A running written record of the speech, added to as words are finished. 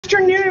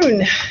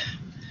afternoon.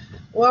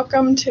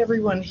 Welcome to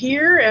everyone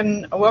here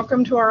and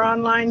welcome to our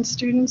online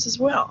students as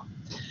well.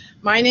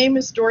 My name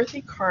is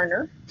Dorothy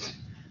Carner.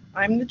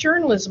 I'm the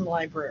journalism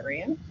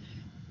librarian,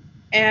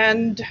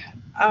 and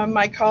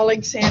my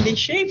colleague Sandy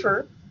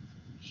Schiefer.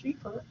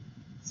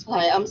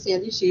 Hi, I'm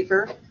Sandy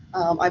Schiefer.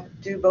 I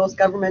do both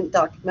government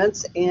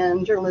documents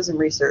and journalism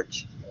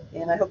research.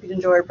 And I hope you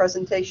enjoy our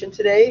presentation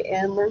today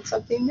and learn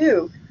something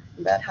new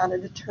about how to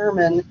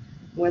determine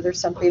whether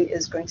something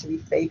is going to be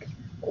fake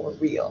or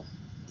real.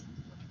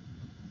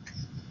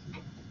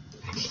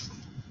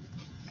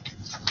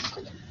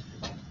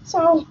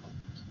 So,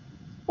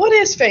 what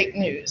is fake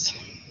news?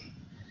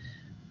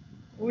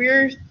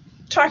 We're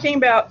talking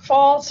about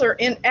false or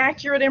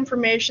inaccurate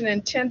information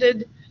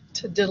intended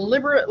to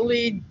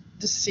deliberately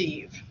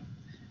deceive.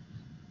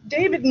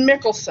 David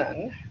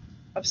Mickelson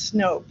of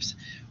Snopes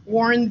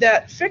warned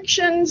that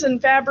fictions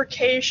and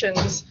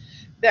fabrications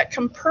that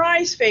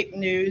comprise fake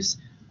news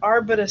are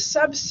but a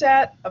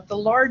subset of the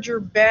larger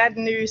bad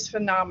news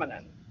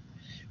phenomenon,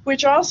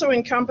 which also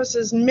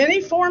encompasses many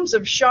forms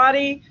of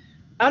shoddy,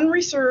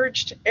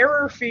 unresearched,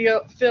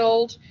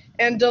 error-filled,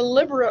 and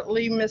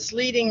deliberately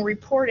misleading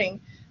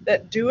reporting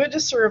that do a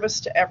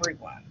disservice to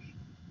everyone.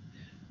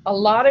 A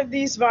lot of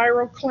these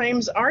viral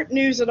claims aren't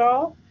news at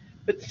all,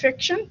 but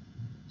fiction,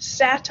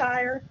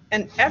 satire,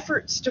 and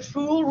efforts to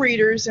fool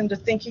readers into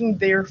thinking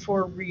they're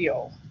for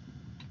real.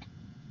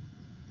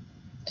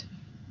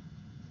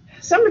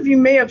 Some of you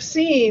may have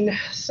seen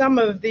some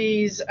of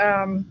these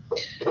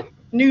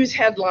news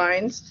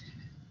headlines.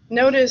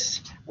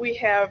 Notice we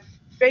have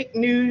fake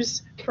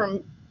news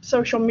from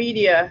social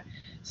media.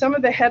 Some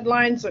of the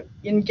headlines are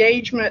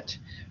engagement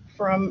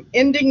from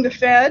ending the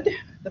Fed,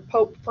 the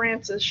Pope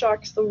Francis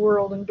shocks the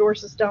world,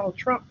 endorses Donald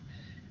Trump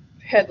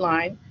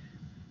headline.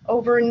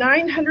 Over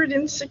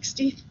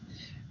 960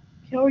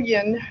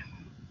 million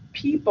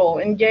people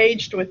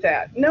engaged with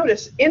that.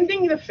 Notice,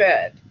 ending the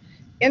Fed.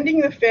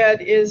 Ending the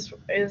Fed is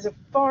a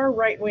far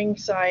right-wing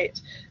site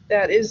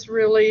that is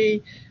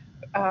really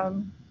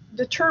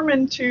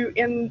determined to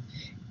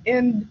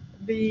end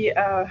the,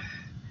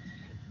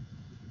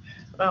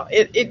 well,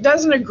 it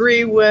doesn't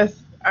agree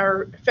with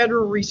our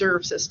Federal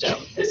Reserve System,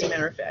 as a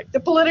matter of fact.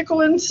 The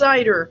Political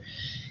Insider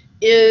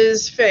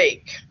is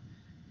fake.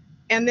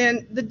 And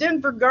then the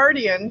Denver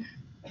Guardian,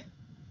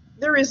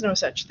 there is no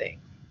such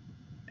thing.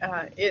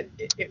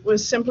 It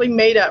was simply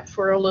made up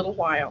for a little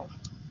while.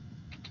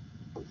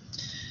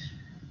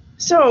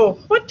 So,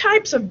 what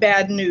types of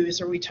bad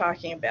news are we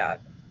talking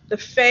about? The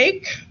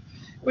fake,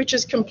 which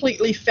is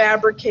completely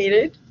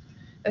fabricated,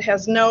 it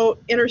has no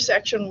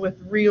intersection with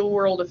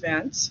real-world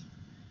events.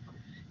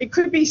 It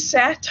could be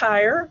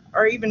satire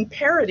or even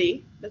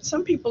parody, but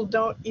some people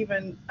don't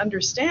even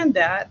understand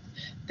that.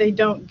 They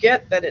don't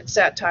get that it's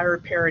satire or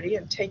parody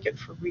and take it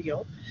for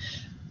real.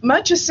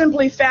 Much is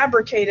simply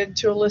fabricated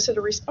to elicit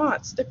a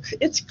response.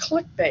 It's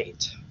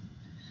clickbait.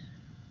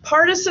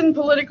 Partisan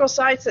political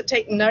sites that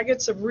take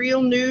nuggets of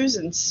real news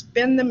and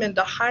spin them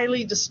into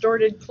highly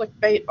distorted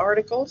clickbait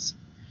articles.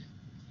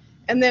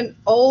 And then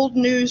old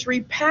news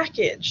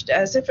repackaged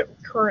as if it were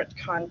current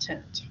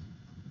content.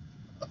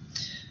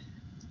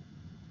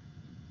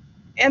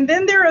 And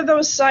then there are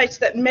those sites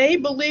that may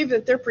believe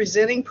that they're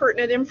presenting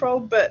pertinent info,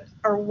 but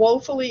are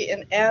woefully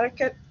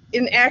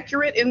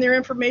inaccurate in their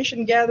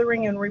information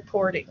gathering and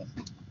reporting.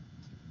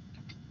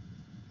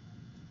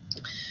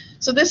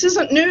 So this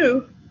isn't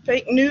new.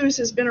 Fake news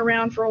has been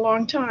around for a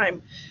long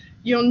time.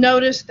 You'll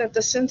notice that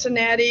the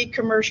Cincinnati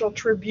Commercial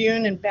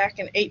Tribune back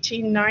in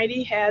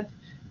 1890 had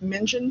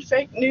mentioned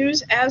fake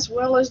news, as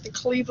well as the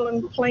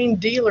Cleveland Plain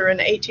Dealer in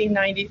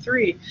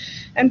 1893.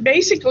 And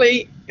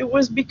basically, it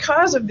was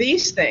because of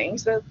these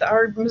things that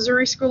our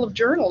Missouri School of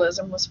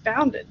Journalism was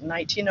founded in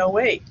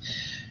 1908.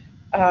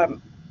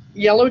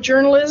 Yellow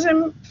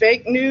journalism,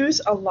 fake news,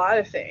 a lot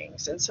of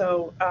things. And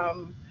so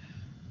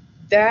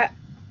that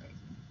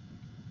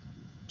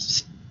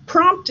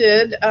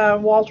prompted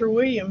Walter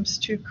Williams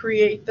to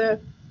create the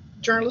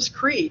Journalist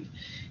Creed.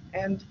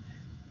 And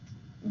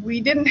we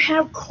didn't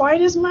have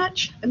quite as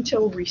much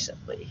until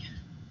recently.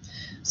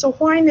 So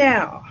why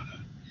now?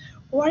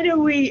 Why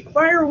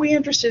are we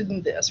interested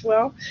in this?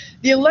 Well,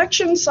 the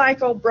election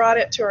cycle brought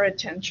it to our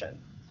attention.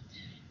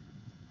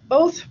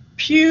 Both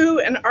Pew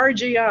and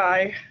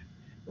RGI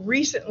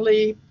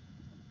recently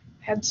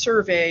had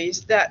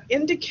surveys that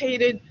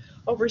indicated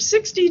over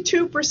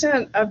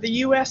 62% of the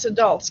US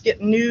adults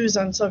get news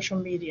on social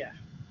media.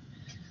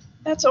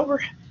 That's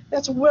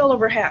well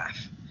over half.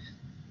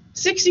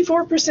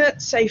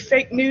 64% say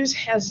fake news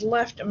has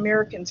left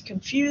Americans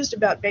confused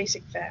about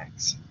basic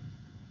facts.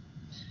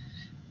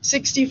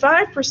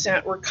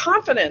 65% were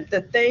confident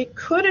that they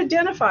could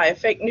identify a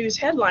fake news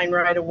headline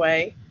right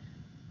away,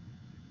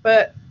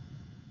 but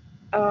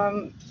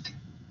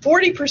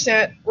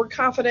 40% were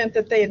confident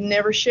that they had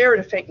never shared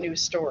a fake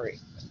news story.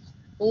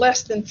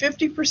 Less than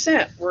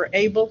 50% were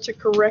able to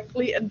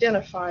correctly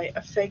identify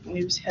a fake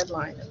news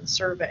headline in the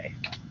survey.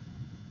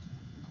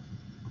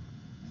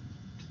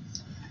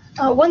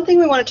 One thing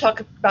we want to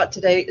talk about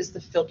today is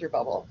the filter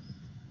bubble.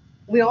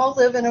 We all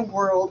live in a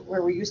world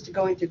where we're used to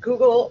going to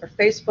Google or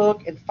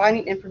Facebook and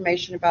finding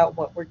information about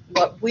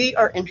what we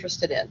are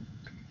interested in.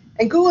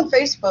 And Google and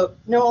Facebook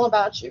know all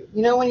about you.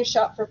 You know when you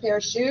shop for a pair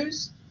of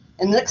shoes,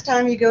 and the next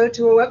time you go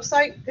to a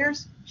website,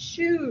 there's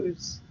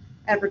shoes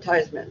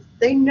advertisements.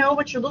 They know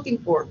what you're looking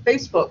for.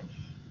 Facebook,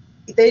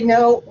 they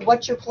know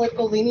what your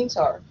political leanings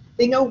are.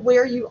 They know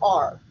where you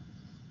are.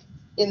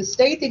 In the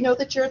state, they know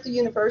that you're at the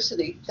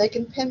university. They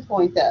can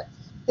pinpoint that.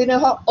 They know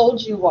how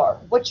old you are,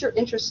 what you're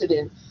interested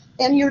in,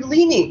 and your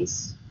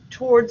leanings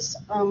towards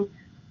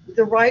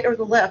the right or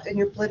the left, and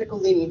your political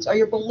leanings, or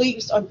your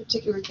beliefs on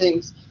particular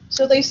things.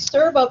 So they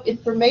serve up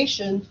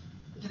information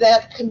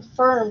that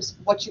confirms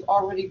what you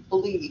already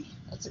believe.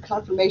 That's a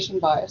confirmation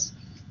bias.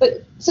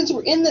 But since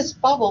we're in this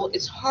bubble,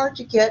 it's hard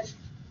to get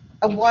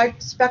a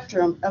wide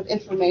spectrum of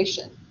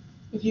information.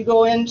 If you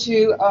go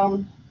into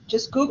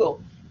just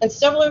Google, and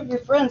several of your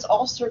friends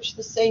all search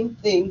the same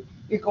thing,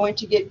 you're going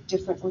to get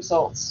different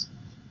results.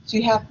 So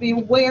you have to be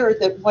aware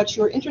that what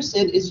you're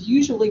interested in is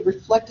usually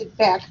reflected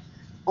back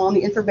on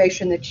the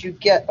information that you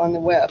get on the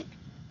web.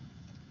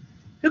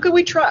 Who can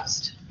we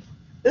trust?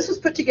 This was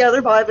put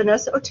together by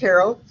Vanessa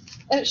Otero,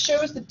 and it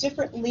shows the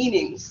different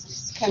leanings.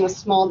 It's kind of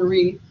small to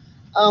read,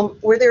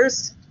 where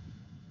there's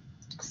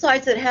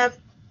sites that have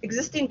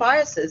existing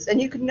biases,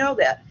 and you can know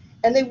that.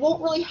 And they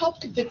won't really help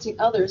convincing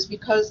others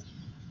because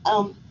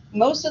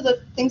most of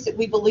the things that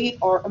we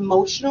believe are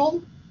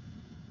emotional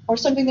or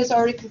something that's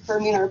already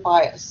confirming our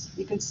bias.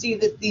 You can see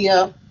that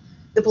the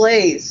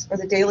Blaze or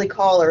the Daily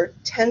Caller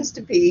tends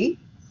to be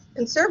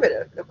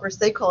conservative. Of course,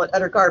 they call it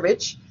utter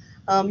garbage.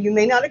 You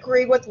may not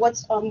agree with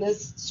what's on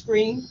this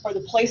screen or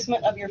the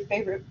placement of your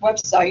favorite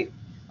website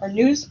or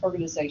news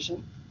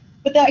organization,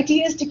 but the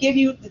idea is to give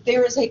you that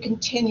there is a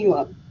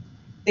continuum.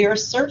 There are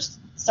search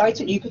sites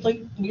that you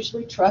could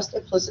usually trust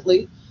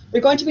implicitly.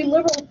 They're going to be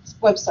liberal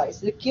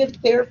websites that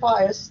give their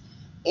bias,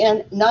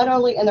 and not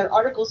only in their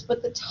articles,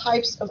 but the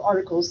types of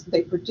articles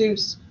they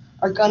produce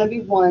are going to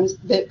be ones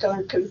that are going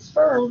to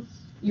confirm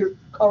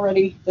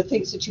the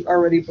things that you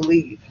already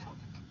believe.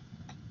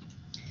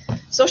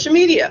 Social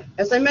media,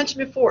 as I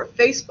mentioned before,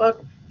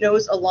 Facebook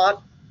knows a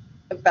lot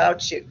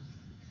about you.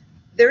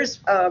 There's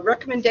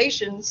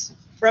recommendations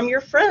from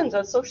your friends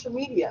on social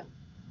media,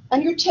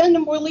 and you tend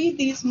to believe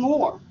these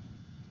more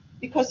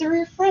because they're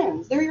your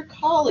friends, they're your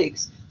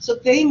colleagues, so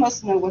they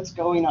must know what's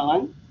going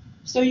on,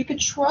 so you can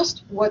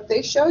trust what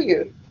they show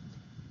you.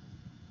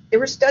 There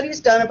were studies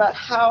done about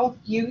how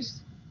youth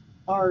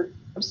are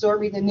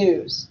absorbing the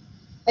news,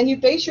 and you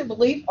base your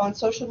belief on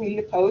social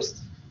media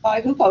posts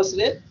by who posted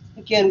it,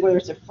 again, whether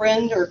it's a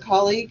friend or a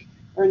colleague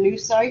or a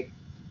news site,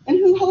 and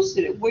who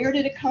hosted it, where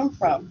did it come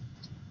from?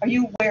 Are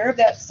you aware of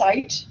that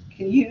site?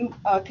 Can you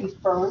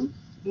confirm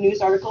the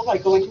news article by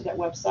going to that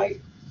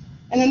website?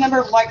 And the number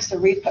of likes or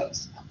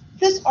reposts.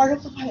 This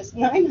article has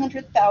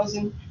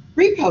 900,000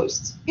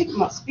 reposts. It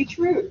must be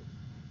true.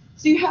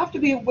 So you have to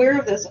be aware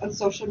of this on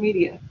social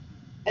media.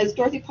 As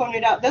Dorothy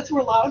pointed out, that's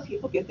where a lot of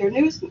people get their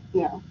news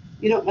now.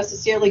 You don't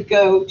necessarily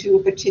go to a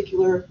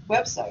particular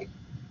website.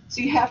 So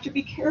you have to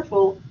be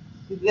careful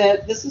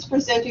that this is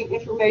presenting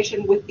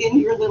information within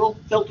your little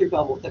filter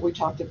bubble that we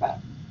talked about.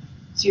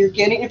 So you're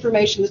getting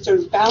information that sort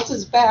of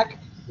bounces back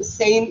the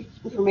same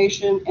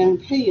information and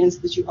opinions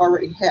that you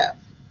already have.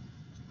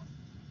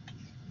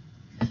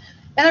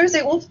 And I would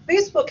say, well,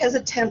 Facebook has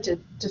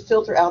attempted to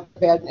filter out the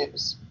bad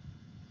news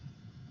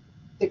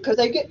because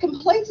I get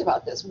complaints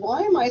about this.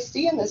 Why am I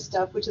seeing this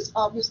stuff which is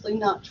obviously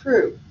not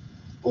true?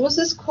 Well, as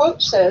this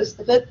quote says,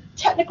 that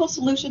technical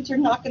solutions are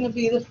not going to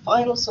be the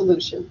final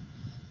solution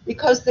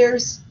because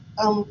there's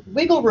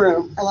wiggle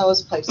room in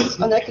those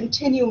places on that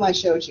continuum I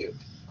showed you.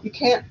 You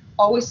can't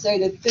always say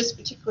that this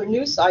particular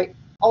news site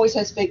always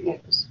has fake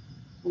news.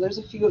 Well, there's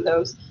a few of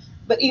those.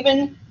 But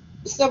even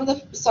some of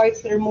the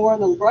sites that are more on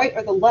the right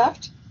or the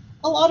left,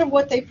 a lot of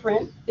what they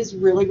print is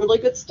really, really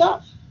good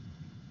stuff.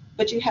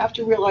 But you have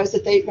to realize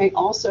that they may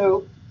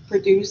also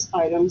produce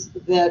items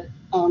that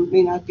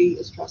may not be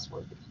as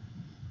trustworthy.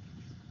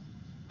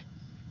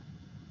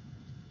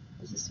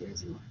 Is this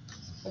yours or mine?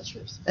 That's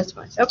yours. That's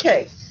fine.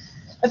 Okay.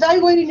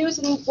 Evaluating news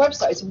and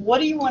websites. What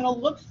do you want to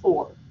look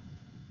for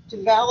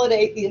to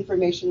validate the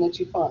information that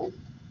you find?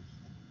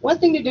 One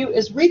thing to do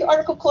is read the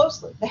article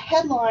closely. The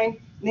headline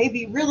may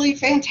be really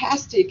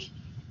fantastic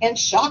and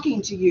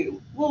shocking to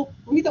you. Well,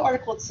 read the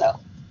article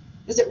itself.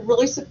 Does it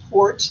really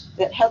support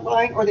that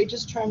headline, or are they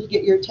just trying to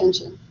get your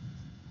attention?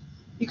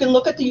 You can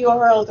look at the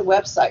URL of the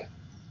website.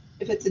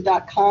 If it's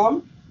a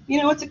 .com,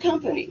 you know it's a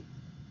company.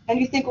 And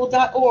you think,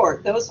 well,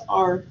 .org, those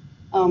are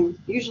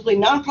usually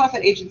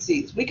nonprofit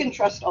agencies. We can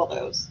trust all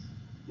those.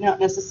 Not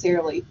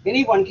necessarily.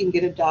 Anyone can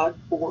get a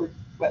 .org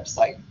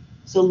website.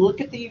 So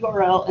look at the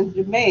URL and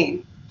the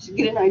domain to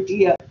get an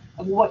idea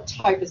of what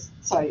type of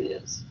site it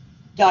is.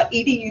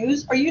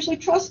 .edus are usually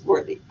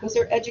trustworthy because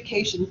they're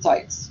education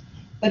sites.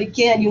 But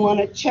again, you want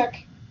to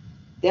check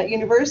that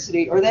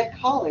university or that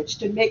college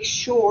to make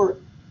sure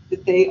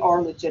that they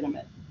are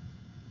legitimate.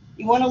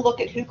 You want to look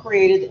at who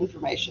created the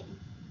information.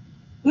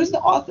 Who's the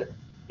author?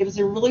 If it's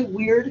a really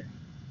weird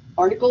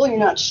article and you're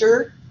not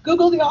sure,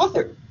 Google the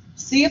author.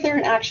 See if they're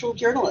an actual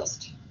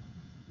journalist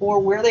or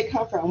where they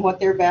come from, what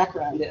their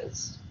background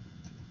is.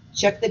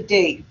 Check the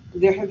date.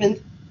 There have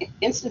been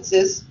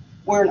instances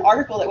where an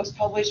article that was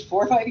published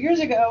 4 or 5 years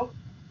ago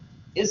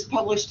is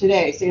published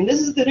today, saying this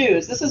is the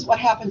news, this is what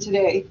happened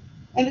today,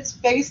 and it's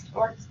based,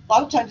 or a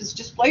lot of times it's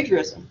just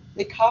plagiarism.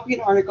 They copy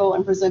an article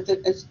and present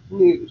it as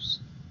news.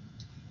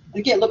 And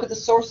again, look at the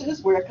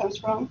sources, where it comes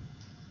from.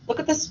 Look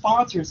at the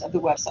sponsors of the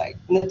website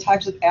and the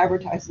types of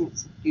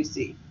advertisements you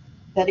see.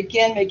 That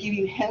again may give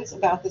you hints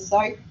about the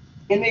site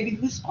and maybe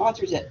who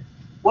sponsors it.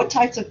 What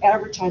types of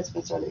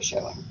advertisements are they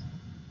showing?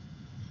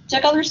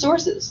 Check other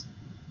sources.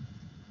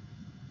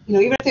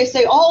 Even if they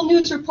say all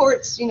news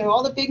reports,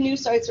 all the big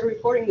news sites are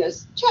reporting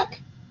this,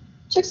 check.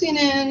 Check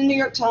CNN, New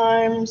York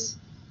Times,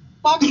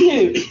 Fox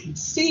News.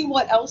 See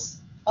what else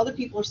other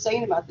people are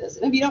saying about this.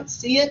 And if you don't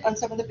see it on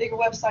some of the bigger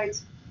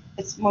websites,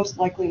 it's most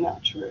likely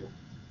not true.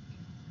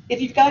 If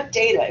you've got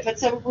data, if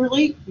it's a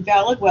really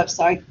valid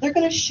website, they're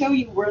going to show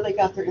you where they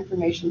got their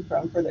information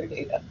from for their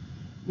data.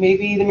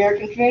 Maybe the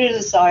American Community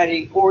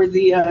Society or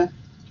the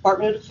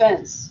Department of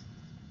Defense,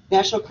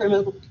 National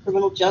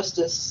Criminal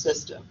Justice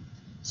System.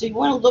 So you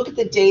want to look at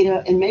the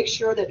data and make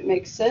sure that it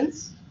makes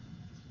sense.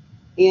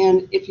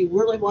 And if you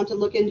really want to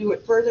look into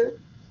it further,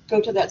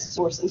 go to that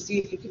source and see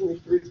if you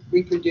can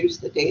reproduce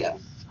the data.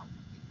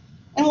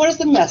 And what is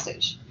the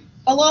message?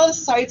 A lot of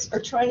sites are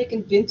trying to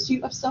convince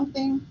you of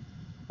something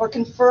or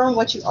confirm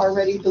what you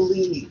already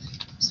believe.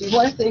 So you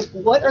want to think,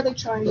 what are they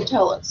trying to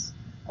tell us?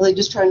 Are they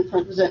just trying to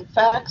present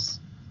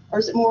facts, or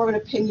is it more of an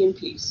opinion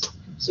piece?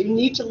 So you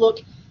need to look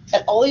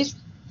at all these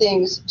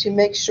things to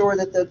make sure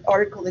that the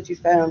article that you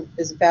found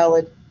is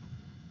valid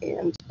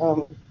and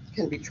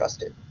can be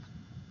trusted.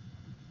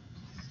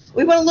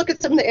 We want to look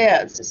at some of the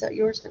ads. Is that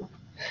yours now?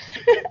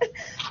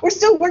 We're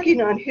still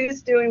working on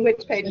who's doing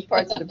which pages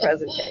parts of the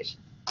presentation.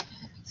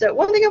 So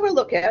one thing I want to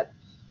look at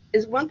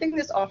is one thing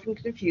that's often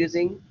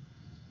confusing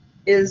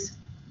is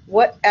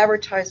what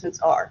advertisements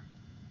are.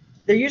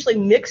 They're usually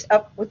mixed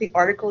up with the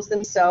articles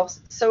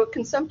themselves, so it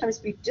can sometimes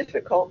be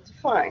difficult to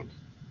find.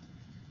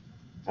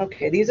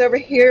 Okay, these over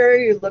here,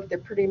 you look, they're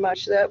pretty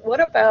much that. What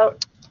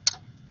about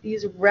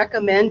these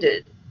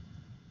recommended?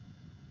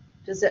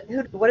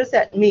 What does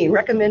that mean?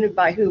 Recommended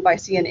by who? By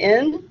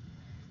CNN?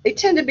 They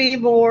tend to be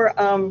more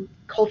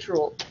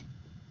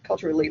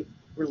culturally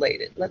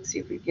related. Let's see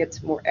if we get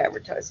some more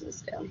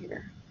advertisements down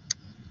here.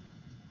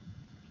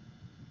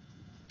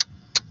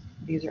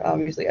 These are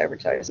obviously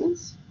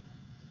advertisements.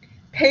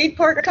 Paid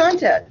partner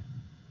content.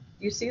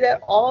 You see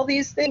that? All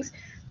these things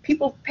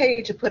people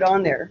pay to put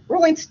on there.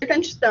 Rolling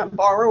Stone's not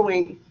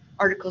borrowing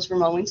articles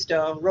from Rolling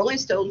Stone. Rolling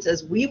Stone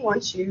says, we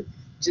want you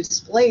to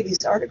display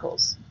these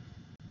articles.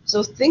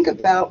 So think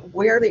about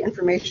where the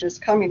information is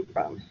coming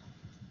from.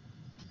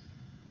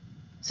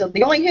 So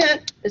the only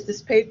hint is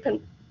this paid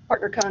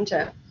partner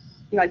content.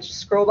 I just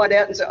scroll by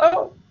that and say,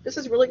 oh, this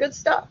is really good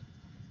stuff.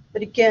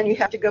 But again, you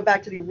have to go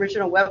back to the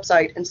original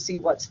website and see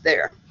what's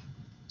there.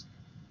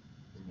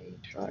 Let me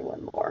try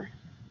one more.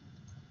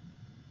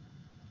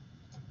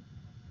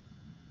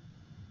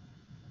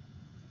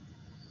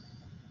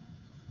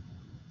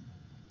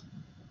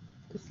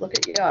 Let's look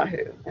at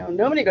Yahoo. Now,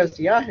 nobody goes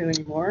to Yahoo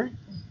anymore,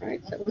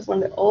 right? That was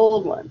one of the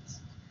old ones.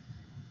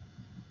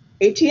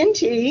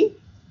 AT&T.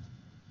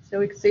 So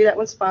we can see that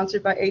one's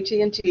sponsored by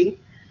AT&T.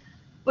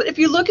 But if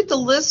you look at the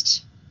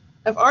list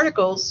of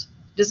articles,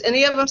 does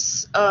any of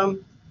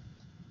them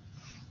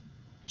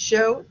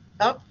show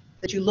up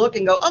that you look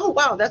and go, oh,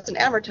 wow, that's an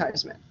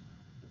advertisement?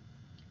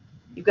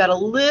 You've got a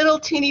little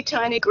teeny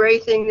tiny gray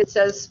thing that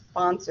says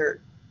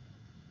sponsored.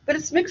 But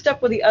it's mixed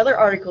up with the other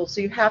articles,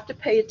 so you have to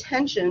pay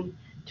attention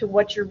to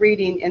what you're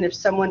reading and if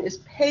someone is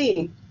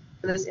paying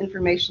for this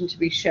information to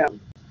be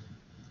shown.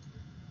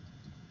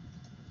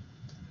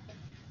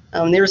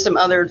 There are some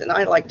others, and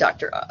I like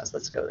Dr. Oz.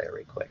 Let's go there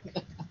real quick.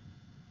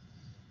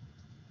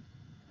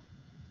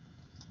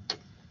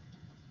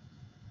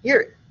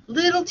 Here,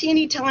 little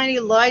teeny tiny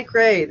light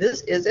gray.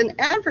 This is an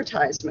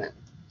advertisement.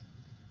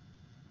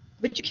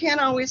 But you can't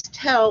always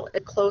tell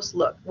at close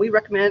look. We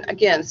recommend,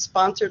 again,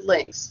 sponsored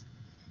links.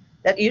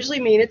 That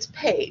usually mean it's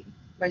paid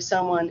by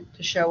someone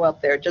to show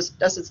up there. It just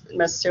doesn't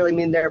necessarily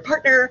mean they're a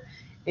partner.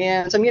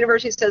 And some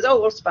university says, oh,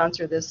 we'll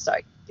sponsor this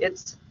site.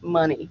 It's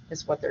money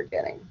is what they're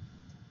getting.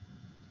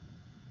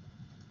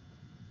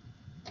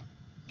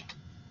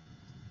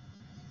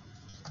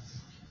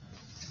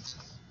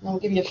 I'll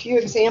give you a few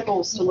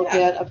examples to look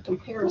at of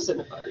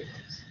comparison of articles.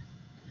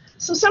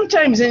 So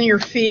sometimes in your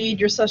feed,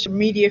 your social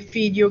media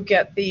feed, you'll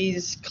get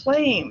these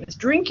claims.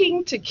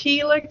 Drinking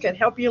tequila can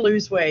help you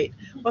lose weight.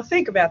 Well,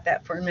 think about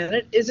that for a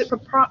minute. Is it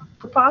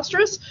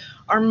preposterous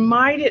or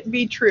might it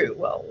be true?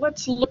 Well,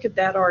 let's look at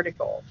that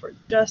article for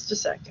just a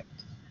second.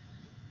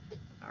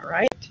 All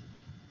right.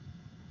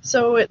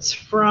 So it's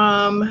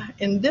from,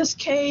 in this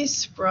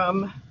case,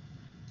 from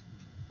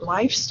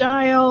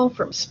Lifestyle,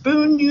 from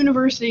Spoon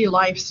University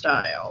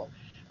Lifestyle.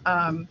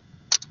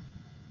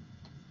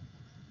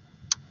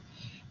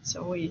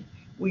 So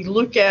We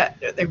look at,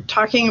 they're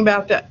talking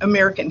about the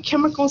American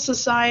Chemical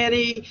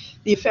Society,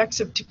 the effects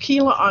of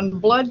tequila on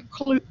blood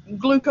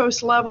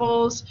glucose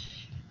levels,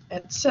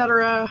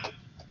 etc.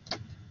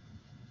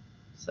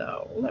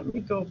 So let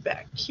me go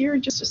back here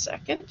just a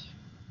second.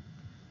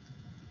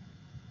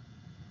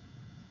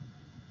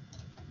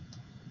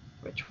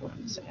 Which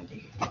one,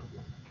 Sandy?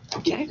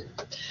 Okay.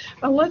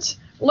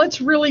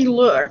 Let's really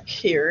look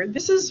here.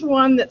 This is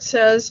one that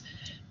says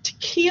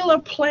tequila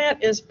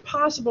plant is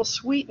possible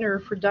sweetener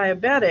for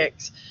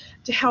diabetics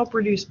to help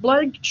reduce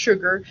blood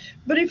sugar.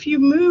 But if you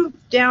move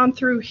down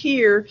through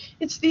here,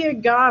 it's the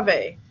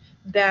agave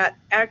that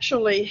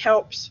actually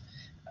helps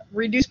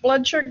reduce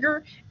blood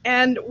sugar.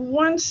 And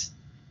once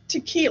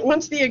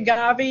the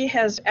agave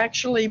has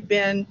actually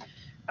been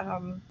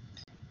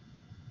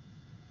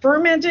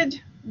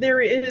fermented,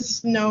 there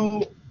is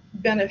no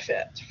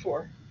benefit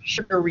for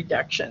sugar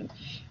reduction.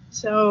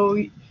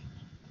 So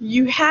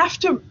you have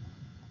to,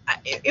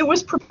 it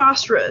was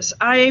preposterous.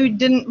 I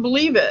didn't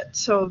believe it.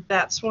 So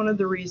that's one of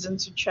the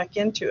reasons to check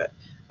into it.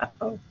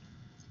 Uh-oh,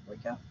 here we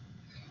go.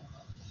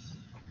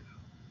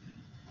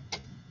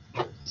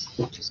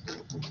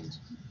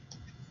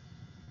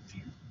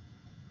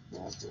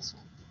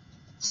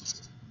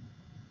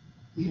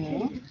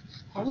 Okay.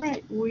 All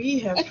right, we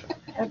have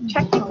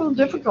technical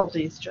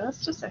difficulties.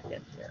 Just a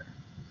second here.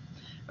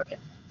 Okay,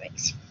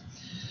 thanks.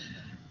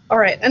 All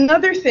right,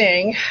 another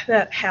thing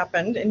that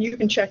happened, and you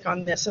can check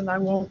on this, and I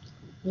won't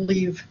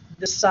leave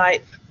the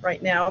site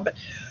right now, but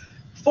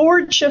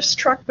Ford shifts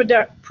truck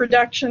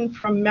production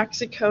from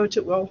Mexico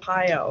to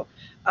Ohio.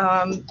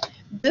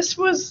 This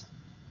was,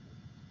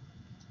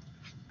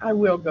 I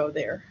will go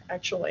there,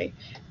 actually.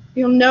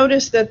 You'll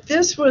notice that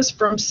this was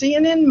from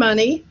CNN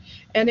Money,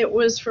 and it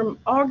was from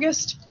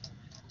August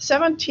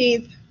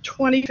 17th,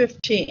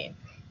 2015.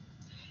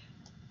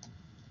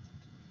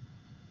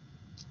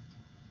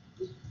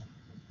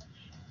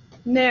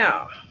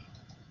 Now,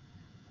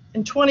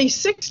 in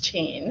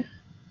 2016,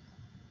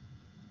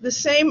 the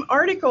same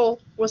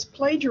article was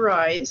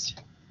plagiarized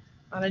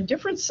on a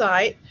different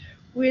site,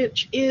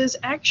 which is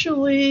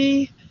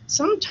actually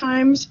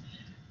sometimes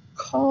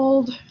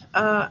called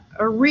a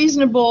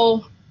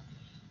reasonable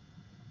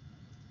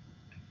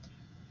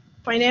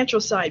financial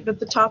site, but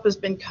the top has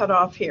been cut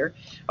off here.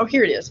 Oh,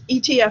 here it is,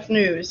 ETF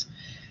News.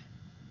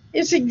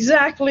 It's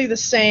exactly the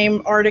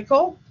same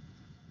article,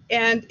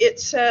 and it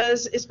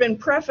says it's been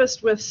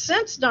prefaced with,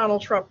 since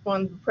Donald Trump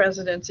won the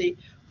presidency,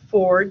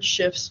 Ford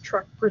shifts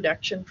truck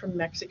production from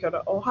Mexico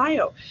to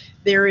Ohio.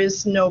 There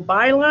is no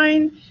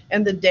byline,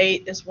 and the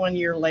date is 1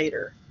 year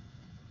later.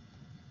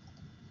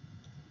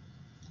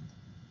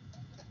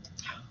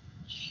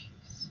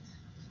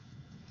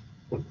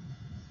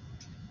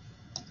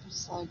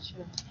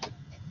 Slideshow.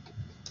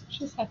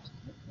 Just have to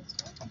hit this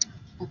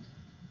one.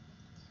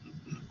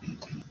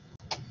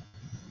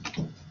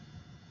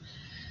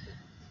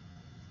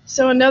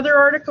 So another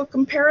article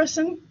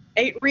comparison,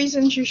 8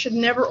 reasons you should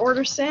never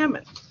order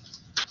salmon.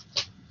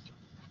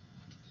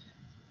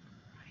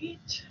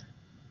 Right.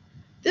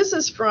 This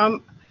is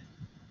from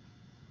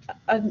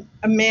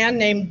a man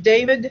named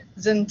David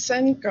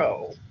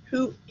Zinchenko,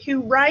 who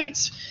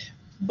writes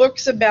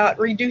books about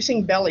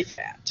reducing belly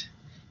fat.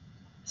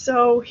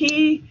 So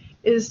he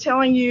is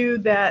telling you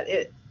that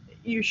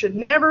you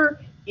should never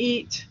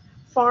eat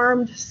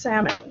farmed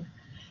salmon.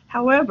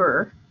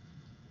 However,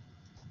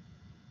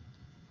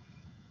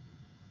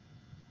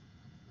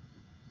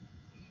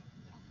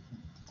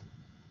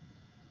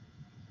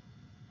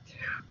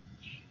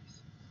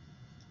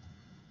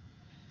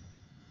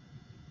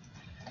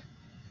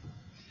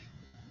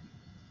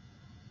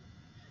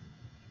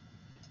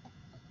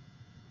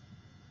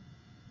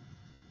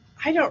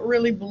 I don't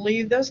really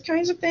believe those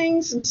kinds of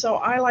things, and so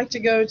I like to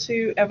go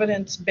to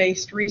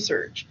evidence-based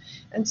research.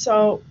 And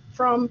so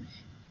from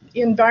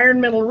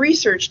environmental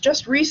research,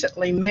 just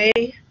recently, May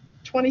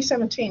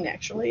 2017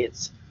 actually,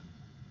 it's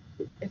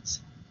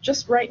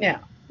just right now,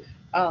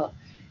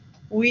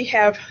 we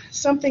have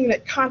something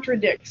that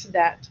contradicts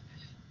that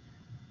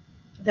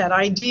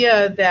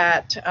idea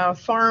that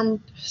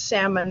farmed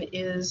salmon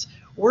is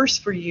worse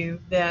for you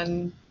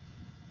than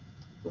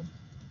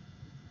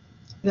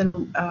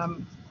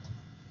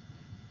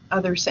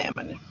other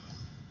salmon.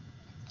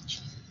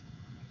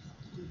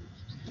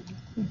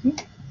 Mm-hmm.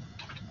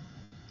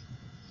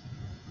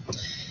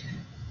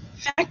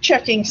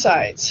 Fact-checking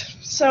sites.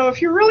 So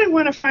if you really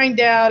want to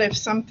find out if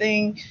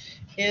something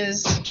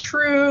is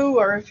true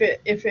or if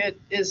it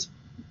is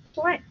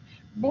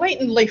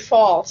blatantly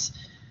false,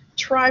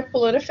 try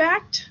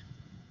PolitiFact.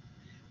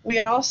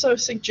 We also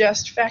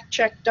suggest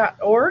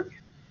factcheck.org.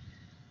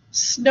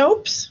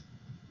 Snopes.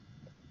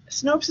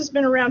 Snopes has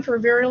been around for a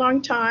very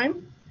long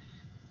time.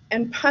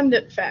 And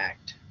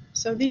PunditFact.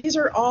 So these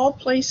are all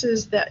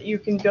places that you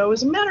can go.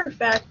 As a matter of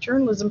fact,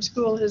 journalism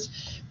school has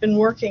been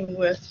working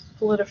with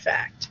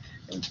PolitiFact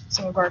in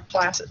some of our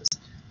classes.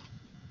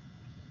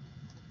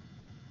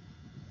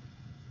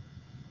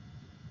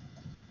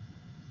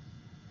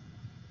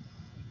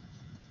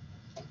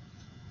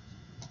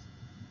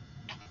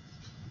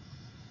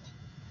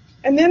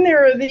 And then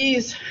there are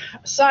these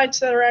sites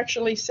that are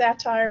actually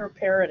satire or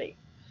parody.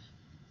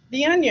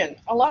 The Onion,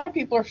 a lot of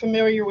people are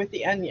familiar with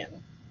The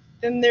Onion.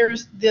 Then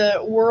there's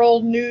the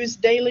World News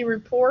Daily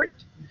Report.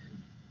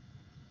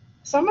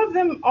 Some of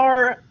them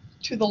are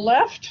to the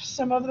left,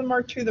 some of them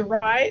are to the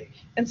right,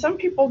 and some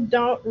people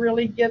don't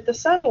really get the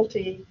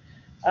subtlety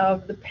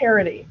of the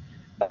parody.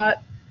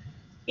 But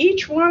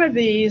each one of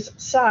these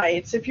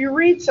sites, if you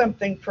read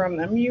something from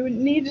them, you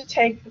need to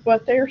take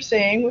what they're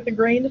saying with a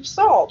grain of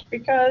salt,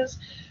 because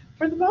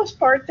for the most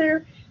part,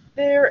 they're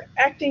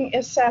acting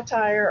as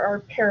satire or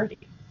parody.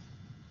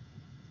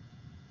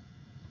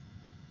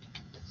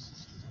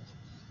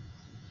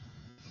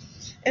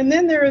 And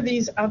then there are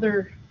these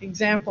other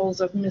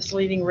examples of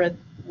misleading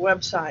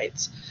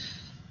websites.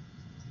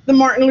 The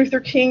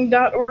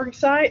MartinLutherKing.org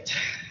site,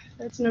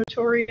 that's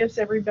notorious,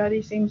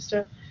 everybody seems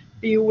to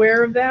be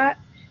aware of that,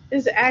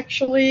 is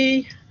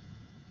actually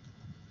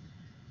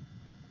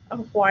a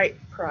white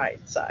pride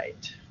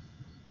site,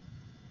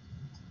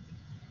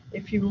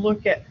 if you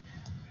look at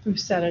who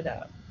set it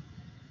up.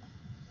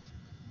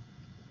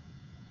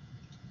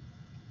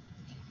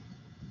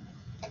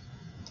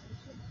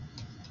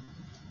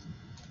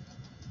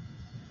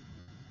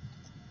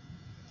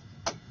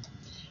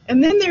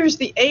 And then there's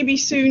the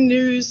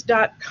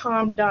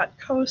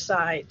abcnews.com.co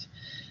site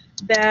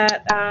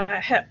that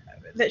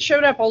that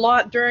showed up a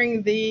lot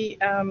during the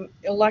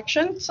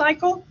election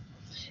cycle.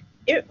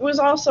 It was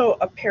also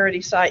a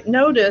parody site.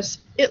 Notice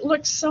it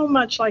looks so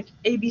much like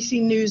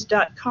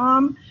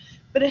abcnews.com,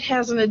 but it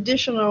has an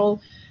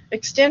additional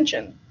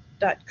extension,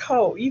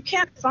 .co. You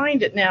can't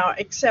find it now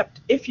except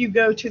if you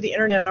go to the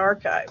Internet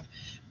Archive.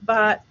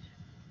 But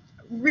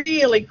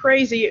really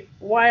crazy,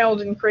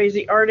 wild and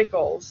crazy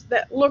articles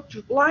that looked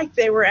like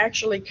they were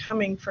actually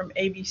coming from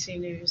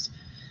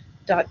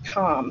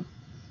abcnews.com.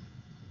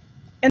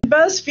 And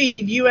BuzzFeed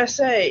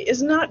USA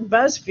is not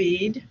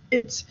BuzzFeed.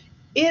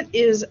 It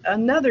is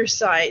another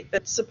site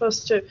that's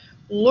supposed to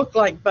look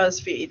like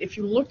BuzzFeed. If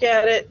you look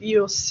at it,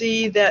 you'll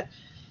see that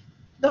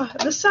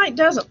the site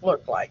doesn't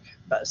look like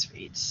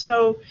BuzzFeed.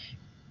 So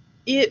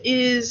it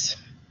is,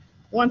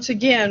 once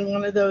again,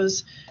 one of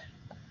those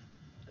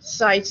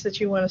sites that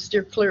you want to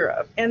steer clear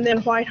of. And then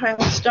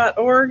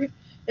whitehouse.org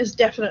is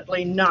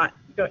definitely not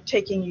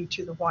taking you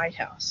to the White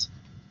House.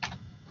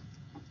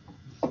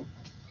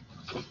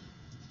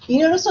 You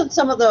notice on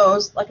some of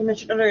those, like I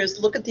mentioned earlier, is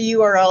look at the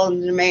URL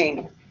and the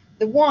domain.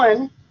 The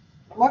one,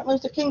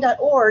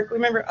 MartinLutherKing.org,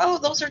 remember, oh,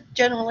 those are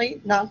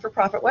generally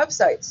non-for-profit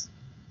websites.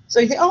 So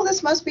you think, oh,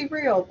 this must be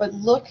real, but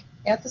look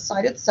at the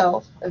site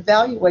itself,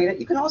 evaluate it.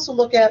 You can also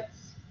look at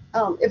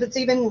if it's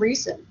even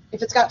recent.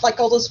 If it's got like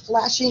all those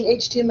flashing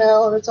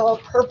HTML and it's all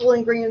purple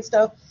and green and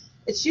stuff,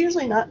 it's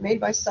usually not made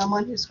by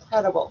someone who's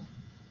credible.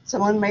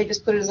 Someone may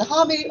just put it as a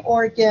hobby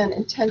or, again,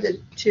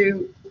 intended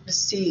to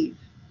deceive.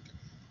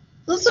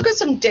 Let's look at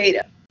some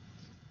data.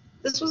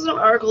 This was an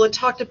article that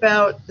talked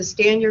about the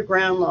Stand Your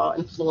Ground law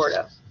in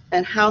Florida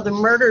and how the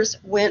murders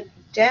went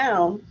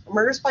down,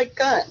 murders by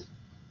gun.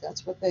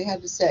 That's what they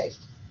had to say.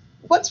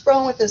 What's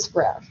wrong with this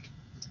graph?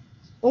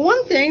 Well,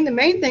 one thing, the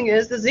main thing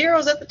is the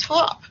zero's at the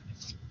top.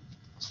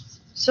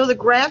 So the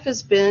graph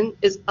is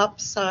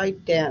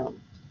upside down.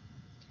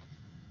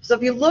 So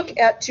if you look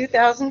at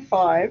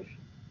 2005,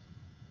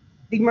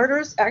 the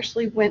murders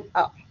actually went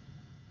up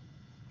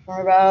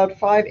from about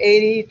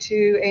 580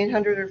 to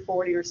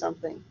 840 or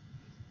something.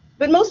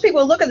 But most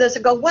people look at this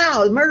and go,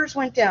 wow, the murders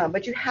went down,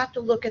 but you have to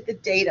look at the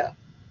data.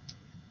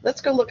 Let's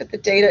go look at the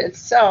data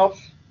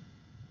itself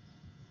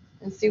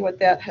and see what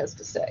that has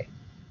to say.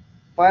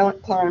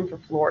 Violent crime for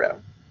Florida.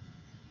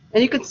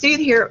 And you can see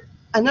here,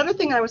 another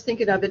thing I was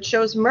thinking of, it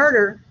shows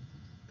murder,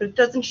 but it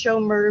doesn't show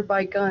murder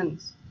by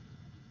guns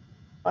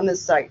on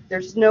this site.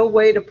 There's no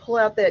way to pull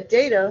out that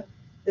data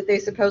that they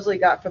supposedly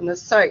got from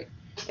this site.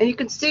 And you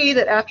can see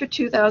that after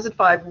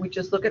 2005, we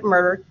just look at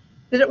murder,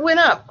 that it went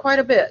up quite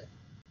a bit.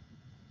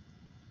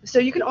 So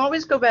you can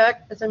always go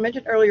back, as I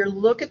mentioned earlier,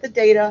 look at the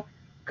data,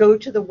 go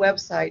to the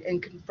website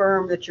and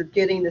confirm that you're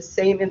getting the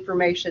same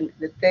information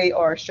that they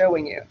are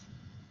showing you.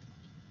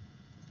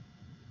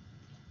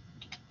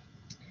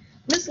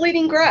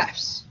 Misleading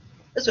graphs.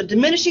 This is a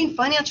diminishing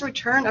financial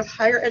return of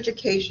higher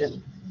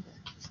education.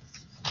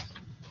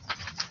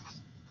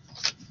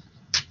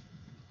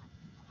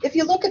 If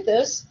you look at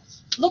this,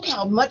 look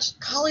how much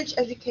college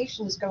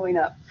education is going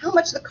up, how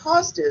much the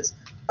cost is.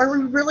 Are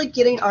we really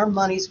getting our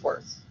money's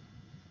worth?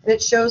 And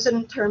it shows it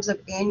in terms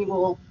of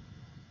annual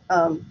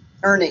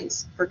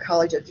earnings for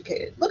college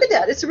educated. Look at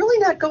that, it's really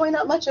not going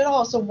up much at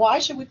all, so why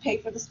should we pay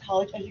for this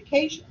college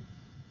education?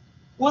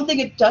 One thing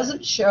it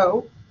doesn't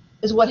show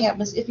is what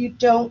happens if you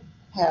don't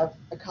have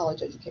a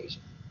college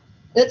education.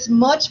 It's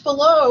much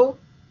below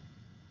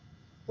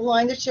the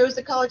line that shows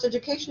the college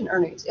education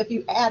earnings. If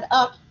you add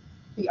up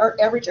the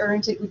average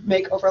earnings that we'd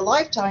make over a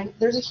lifetime,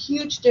 there's a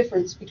huge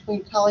difference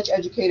between college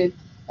educated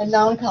and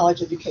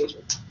non-college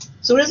education.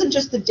 So it isn't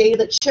just the data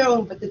that's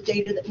shown, but the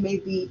data that may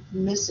be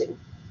missing.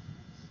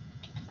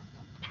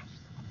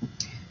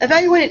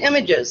 Evaluating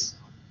images.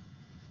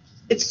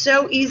 It's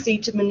so easy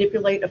to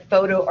manipulate a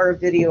photo or a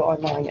video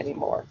online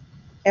anymore.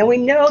 And we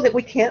know that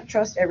we can't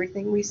trust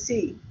everything we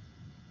see.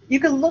 You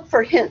can look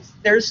for hints.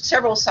 There's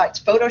several sites.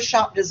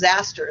 Photoshop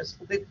Disasters,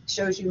 that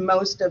shows you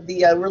most of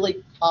the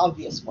really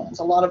obvious ones.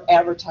 A lot of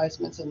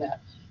advertisements in that,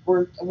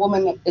 where a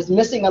woman is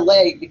missing a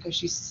leg because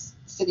she's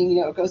sitting,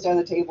 goes down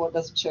the table and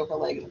doesn't show her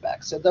leg in the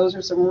back. So those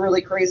are some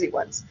really crazy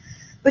ones.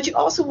 But you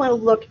also want to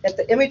look at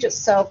the image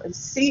itself and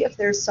see if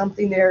there's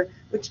something there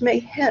which may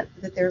hint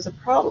that there's a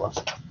problem.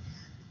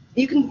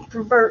 You can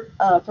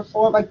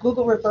perform a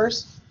Google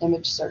reverse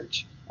image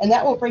search, and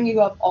that will bring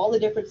you up all the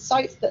different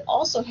sites that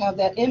also have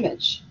that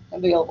image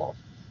available.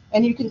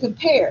 And you can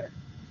compare,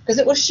 because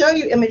it will show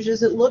you images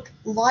that look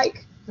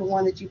like the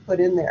one that you put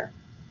in there.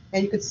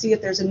 And you can see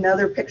if there's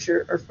another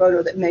picture or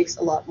photo that makes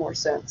a lot more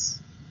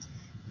sense.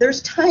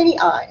 There's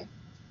TinyEye,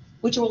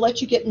 which will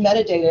let you get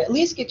metadata, at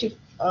least get you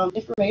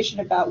information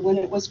about when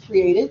it was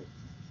created,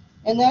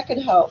 and that could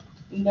help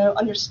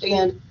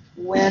understand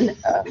when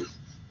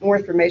more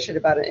information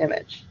about an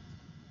image.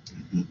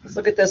 Let's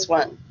look at this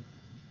one.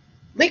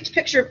 Leaked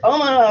picture of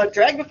Oma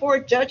dragged before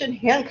a judge in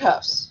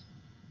handcuffs.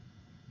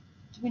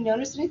 Do we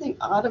notice anything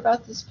odd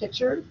about this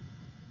picture?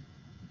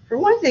 For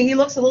one thing, he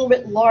looks a little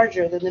bit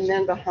larger than the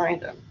men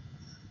behind him.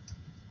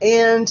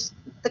 And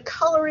the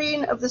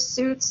coloring of the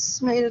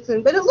suits made it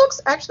thin, but it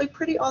looks actually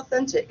pretty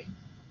authentic.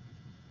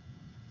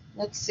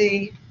 Let's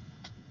see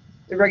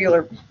the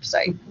regular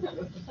site.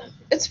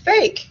 It's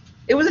fake.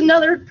 It was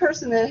another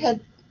person that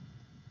had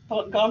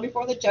gone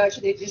before the judge,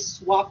 and they just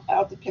swapped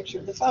out the picture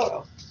of the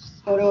photo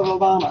of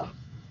Obama.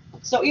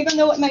 So even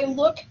though it may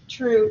look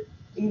true,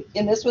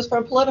 and this was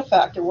from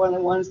PolitiFactor, one of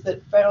the ones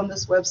that found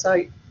this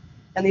website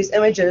and these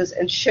images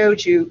and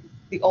showed you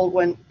the old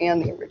one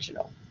and the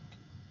original.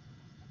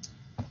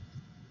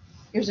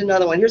 Here's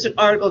another one. Here's an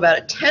article about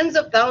it. Tens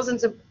of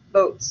thousands of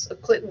votes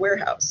of Clinton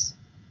warehouse.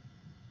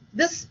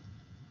 This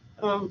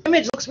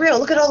image looks real.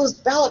 Look at all those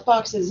ballot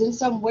boxes in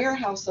some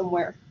warehouse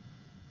somewhere.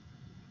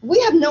 We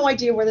have no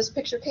idea where this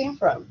picture came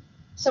from.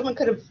 Someone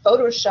could have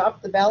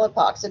photoshopped the ballot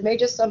box. It may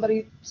just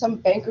some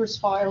banker's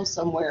file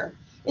somewhere.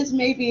 It's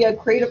maybe a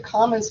Creative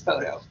Commons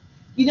photo.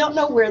 You don't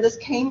know where this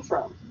came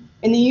from.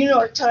 And the New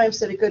York Times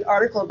did a good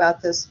article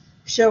about this,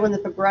 showing the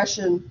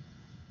progression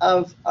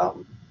of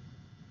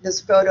this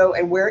photo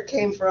and where it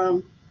came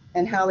from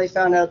and how they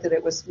found out that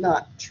it was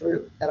not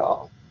true at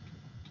all.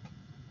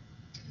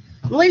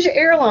 Malaysia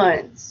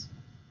Airlines.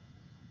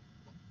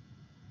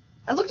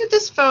 I looked at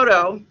this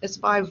photo. It's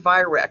by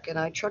Virec, and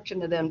I trucked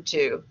into them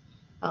too.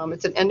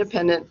 It's an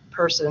independent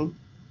person,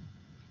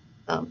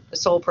 a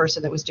sole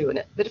person that was doing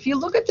it. But if you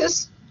look at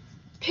this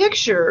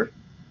picture,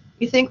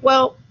 you think,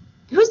 well,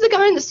 who's the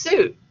guy in the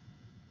suit?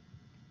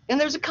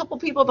 And there's a couple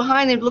people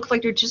behind them who look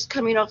like they're just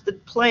coming off the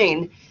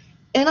plane.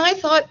 And I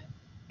thought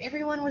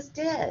everyone was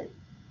dead.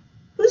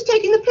 Who's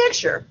taking the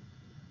picture?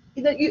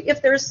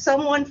 If there's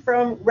someone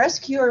from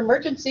rescue or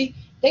emergency,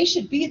 they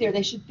should be there.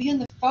 They should be in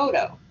the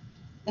photo,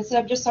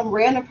 instead of just some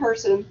random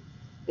person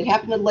that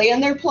happened to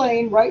land their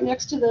plane right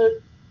next to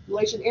the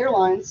Malaysian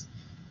Airlines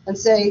and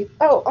say,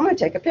 oh, I'm going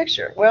to take a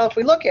picture. Well, if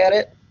we look at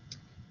it,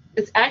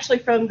 it's actually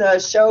from the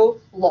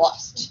show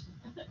Lost.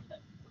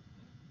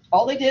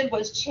 All they did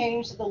was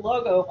change the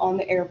logo on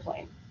the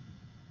airplane.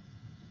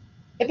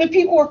 If the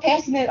people were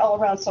passing it all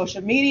around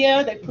social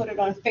media, they put it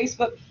on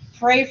Facebook,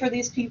 pray for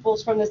these people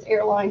from this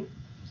airline.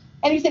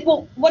 And you think,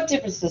 well, what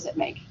difference does it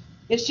make?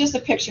 It's just a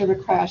picture of a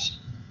crashed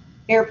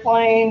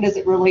airplane. Is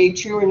it really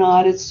true or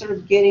not? It's sort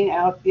of getting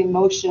out the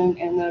emotion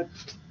and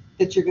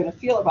that you're going to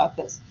feel about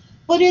this.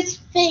 But it's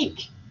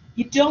fake.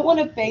 You don't want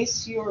to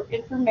base your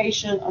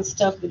information on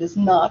stuff that is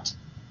not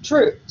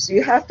true. So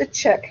you have to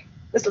check.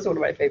 This is one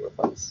of my favorite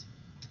ones.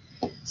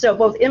 So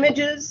both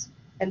images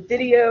and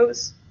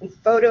videos and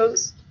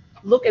photos,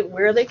 look at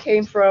where they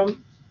came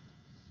from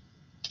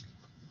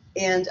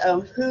and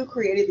who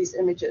created these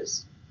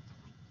images.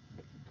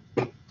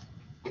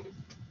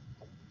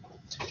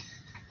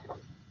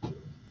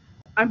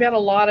 I bet a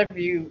lot of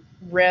you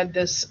read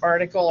this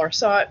article or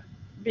saw it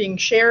being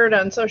shared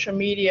on social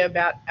media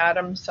about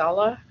Adam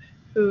Saleh,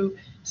 who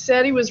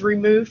said he was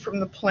removed from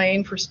the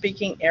plane for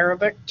speaking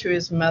Arabic to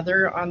his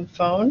mother on the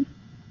phone.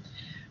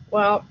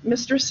 Well,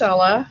 Mr.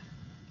 Saleh,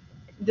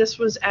 this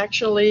was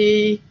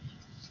actually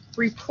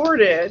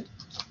reported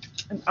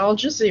in Al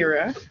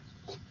Jazeera,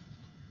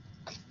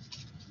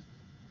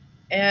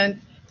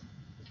 and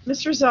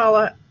Mr.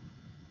 Saleh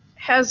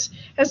has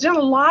done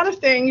a lot of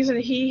things, and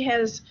he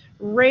has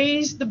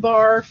raised the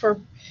bar for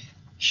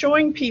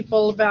showing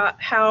people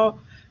about how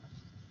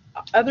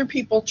other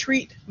people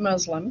treat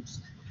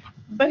Muslims.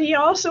 But he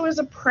also is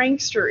a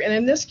prankster, and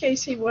in this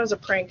case he was a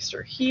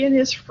prankster. He and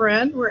his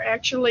friend were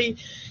actually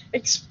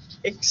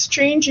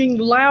exchanging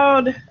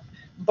loud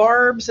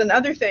barbs and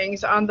other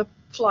things on the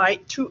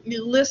flight to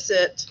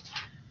elicit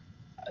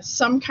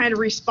some kind of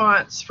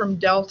response from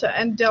Delta,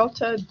 and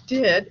Delta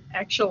did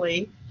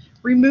actually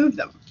remove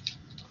them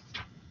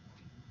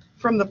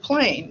from the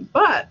plane.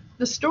 But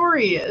the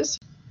story is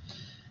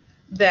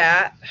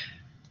that,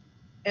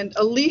 and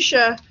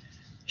Alicia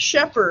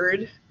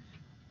Shepard,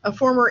 a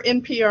former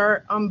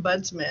NPR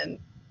ombudsman,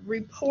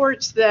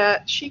 reports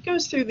that she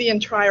goes through the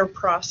entire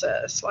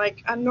process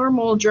like a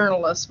normal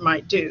journalist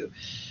might do.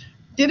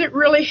 Did it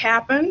really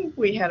happen?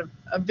 We had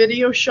a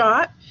video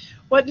shot.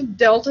 What did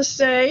Delta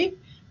say?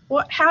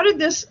 How did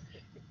this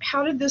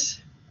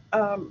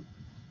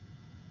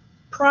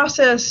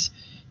process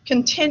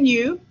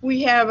continue?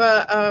 We have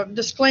a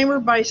disclaimer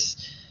by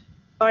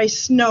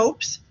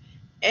Snopes,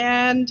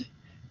 and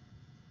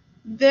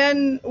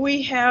then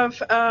we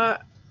have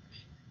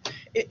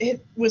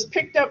it was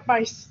picked up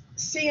by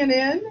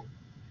CNN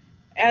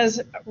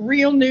as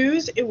real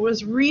news. It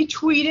was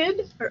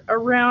retweeted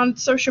around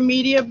social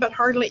media, but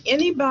hardly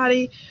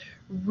anybody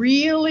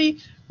really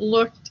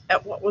looked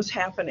at what was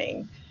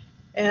happening.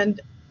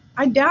 And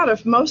I doubt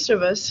if most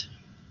of us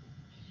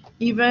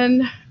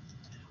even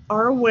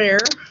are aware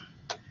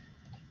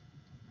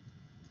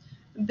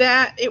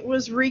that it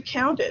was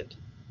recounted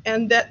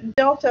and that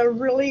Delta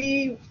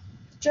really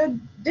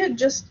did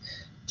just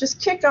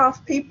kick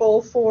off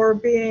people for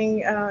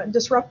being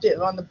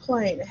disruptive on the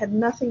plane. It had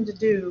nothing to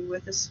do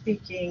with the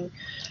speaking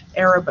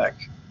Arabic.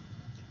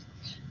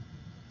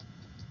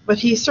 But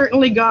he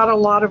certainly got a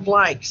lot of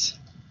likes.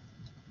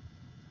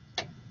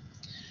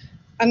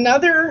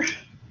 Another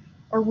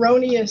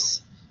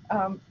erroneous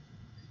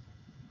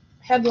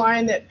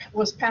headline that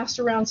was passed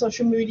around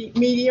social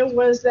media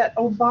was that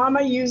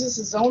Obama uses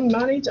his own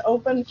money to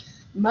open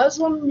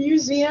Muslim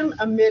museum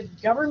amid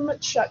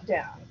government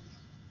shutdown.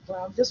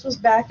 Well, this was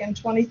back in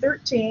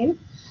 2013.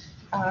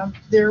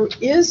 There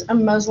is a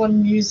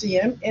Muslim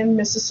museum in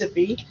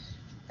Mississippi,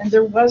 and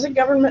there was a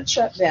government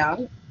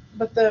shutdown,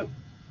 but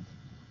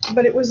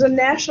it was a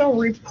national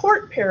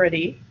report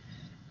parody,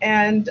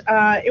 and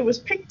it was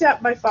picked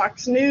up by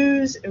Fox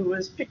News. It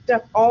was picked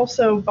up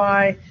also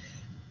by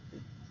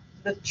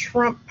the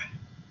Trump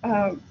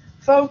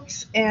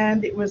folks,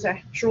 and it was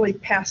actually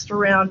passed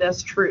around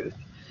as truth.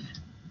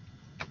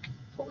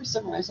 Before we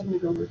summarize, I'm going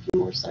to go over a few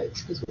more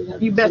sites because we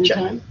have You betcha.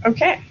 time.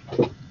 Okay.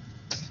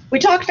 We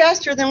talked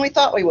faster than we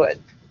thought we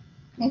would.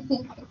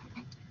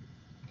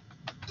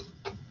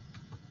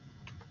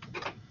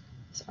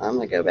 So I'm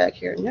going to go back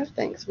here. No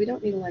thanks. We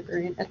don't need a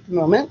librarian at the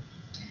moment.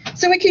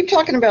 So we keep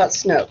talking about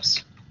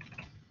Snopes.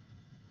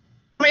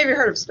 How many of you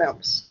heard of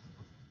Snopes?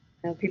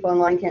 And people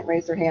online can't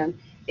raise their hand.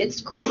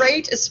 It's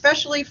great,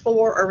 especially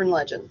for urban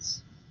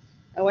legends.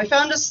 Oh, I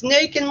found a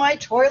snake in my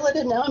toilet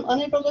and now I'm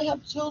unable to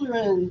have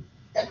children.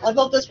 I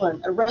built this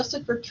one.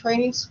 Arrested for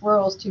training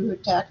squirrels to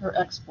attack her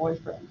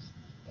ex-boyfriend.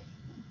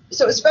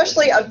 So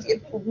especially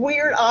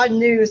weird, odd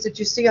news that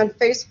you see on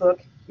Facebook,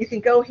 you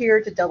can go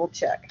here to double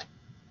check.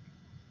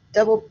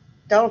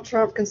 Donald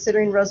Trump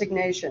considering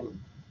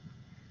resignation.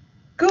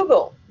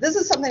 Google. This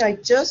is something I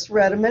just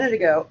read a minute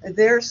ago.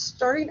 They're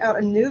starting out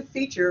a new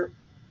feature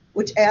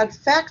which adds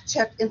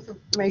fact-check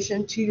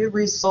information to your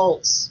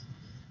results.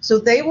 So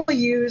they will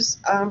use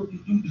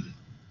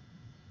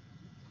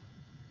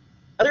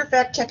other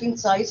fact-checking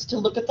sites to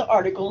look at the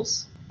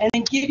articles and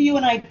then give you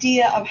an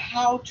idea of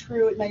how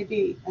true it may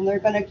be. And they're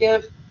going to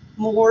give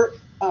more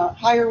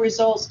higher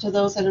results to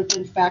those that have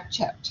been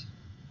fact-checked.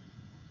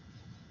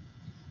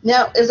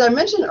 Now, as I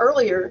mentioned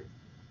earlier,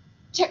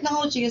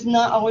 technology is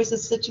not always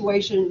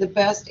the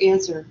best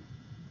answer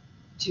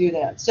to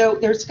that. So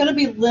there's going to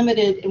be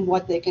limited in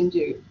what they can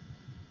do.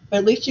 But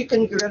at least you're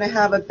going to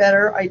have a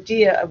better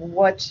idea of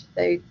what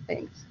they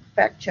think.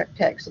 Fact-check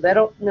text. So I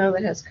don't know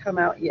that has come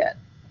out yet.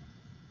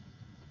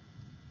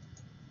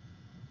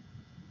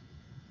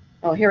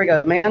 Oh, here we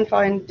go. Man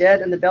find dead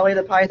in the belly of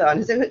the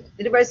python. Did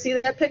anybody see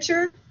that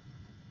picture?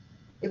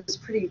 It was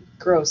pretty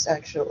gross,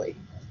 actually.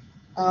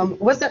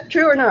 Was that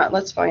true or not?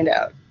 Let's find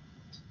out.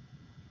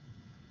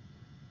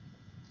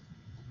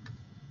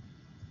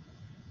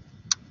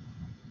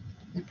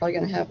 They're probably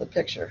going to have the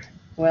picture.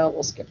 Well,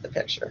 we'll skip the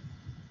picture.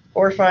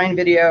 Horrifying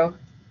video.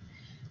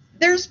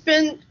 There's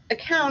been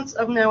accounts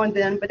of now and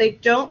then, but they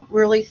don't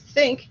really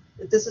think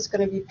that this is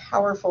going to be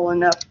powerful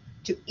enough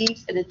to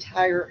eat an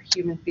entire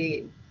human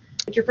being.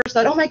 But your first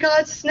thought, oh my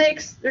God,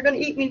 snakes, they're going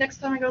to eat me next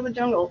time I go to the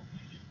jungle.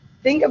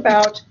 Think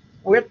about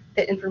what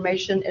the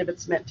information, if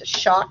it's meant to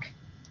shock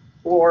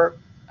or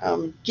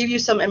give you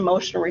some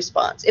emotional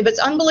response. If it's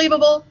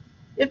unbelievable,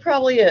 it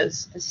probably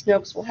is, and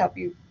Snopes will help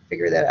you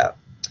figure that out.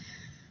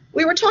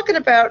 We were talking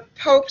about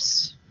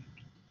popes.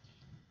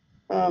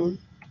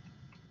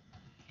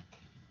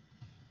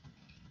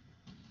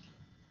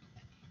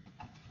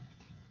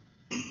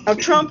 How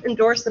Trump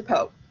endorsed the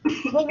Pope.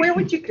 Well, where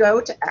would you go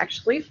to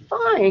actually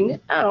find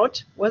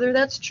out whether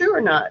that's true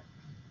or not?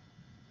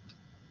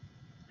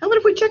 How about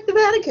if we check the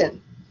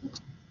Vatican?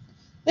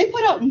 They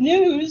put out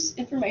news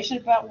information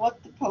about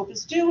what the Pope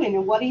is doing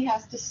and what he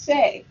has to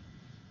say.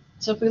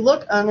 So if we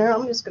look on there,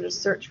 I'm just going to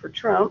search for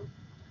Trump.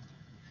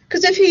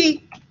 Because if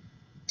he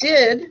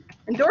did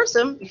endorse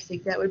him, you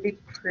think that would be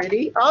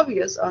pretty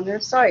obvious on their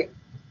site.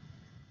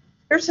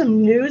 There's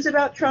some news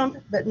about Trump,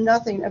 but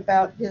nothing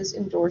about his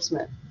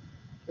endorsement.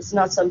 It's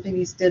not something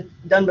he's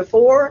done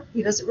before.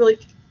 He doesn't really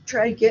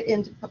try to get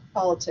into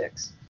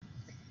politics.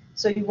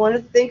 So you want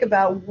to think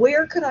about,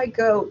 where could I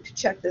go to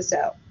check this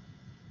out?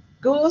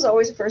 Google is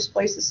always the first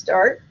place to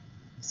start.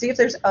 See if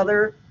there's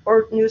other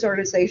or news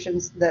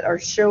organizations that are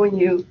showing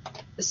you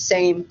the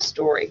same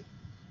story.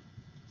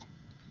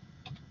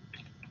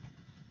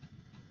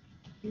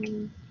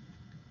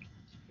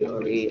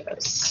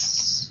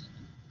 Curious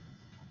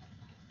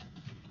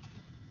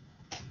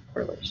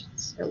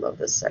correlations. I love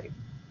this site.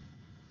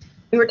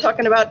 We were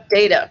talking about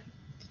data,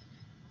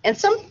 and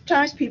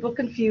sometimes people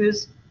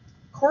confuse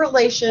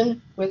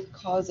correlation with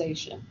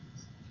causation.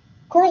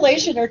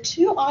 Correlation are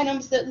two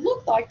items that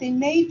look like they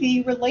may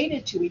be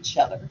related to each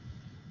other.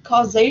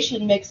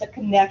 Causation makes a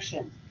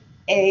connection.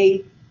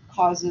 A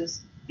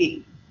causes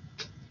B.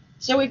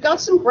 So we've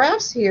got some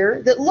graphs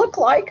here that look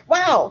like,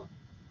 wow,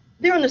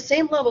 they're on the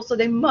same level, so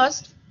they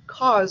must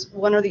cause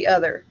one or the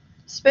other.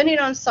 Spending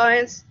on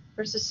science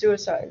versus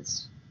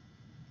suicides.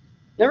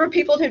 Number of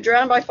people who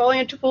drowned by falling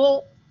into a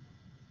pool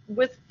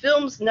with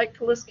films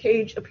Nicolas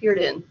Cage appeared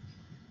in.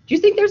 Do you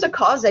think there's a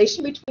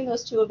causation between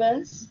those two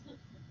events?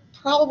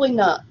 Probably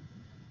not.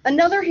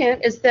 Another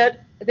hint is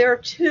that there are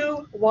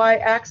two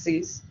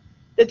y-axes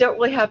that don't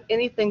really have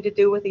anything to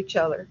do with each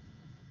other.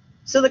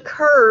 So the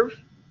curve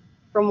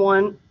from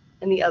one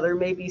and the other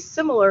may be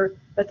similar,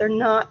 but they're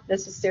not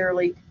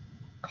necessarily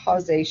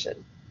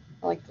causation.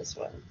 I like this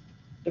one.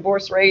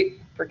 Divorce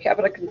rate, per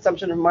capita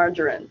consumption of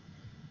margarine.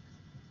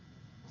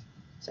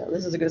 So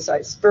this is a good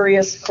site.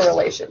 Spurious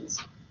correlations.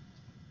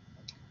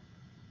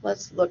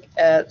 Let's look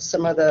at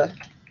some of the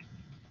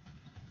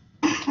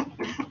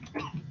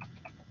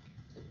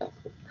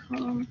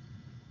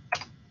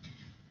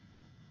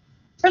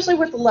especially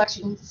with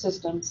election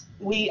systems,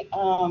 we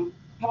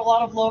have a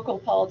lot of local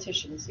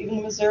politicians, even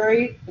in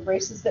Missouri, the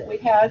races that we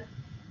had,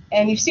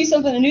 and you see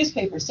something in the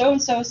newspaper,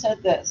 so-and-so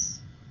said this.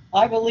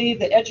 I believe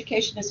that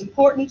education is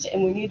important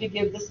and we need to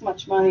give this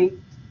much money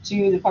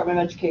to the Department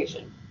of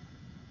Education.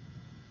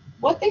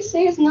 What they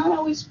say is not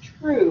always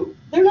true.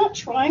 They're not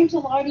trying to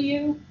lie to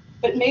you,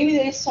 but maybe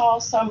they saw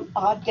some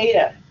odd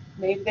data.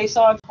 Maybe they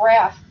saw a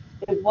graph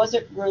that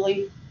wasn't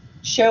really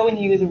showing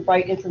you the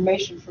right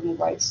information from the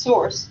right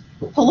source.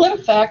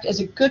 PolitiFact is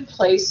a good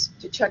place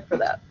to check for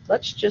that.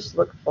 Let's just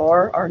look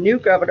for our new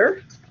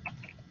governor.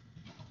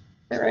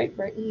 All right,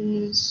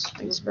 Brighton's, how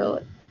do you spell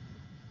it?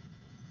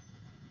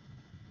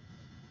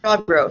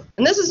 Job growth.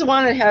 And this is the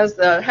one that has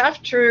the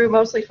half true,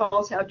 mostly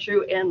false, half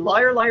true, and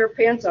liar, liar,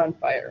 pants on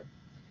fire.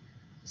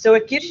 So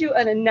it gives you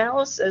an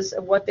analysis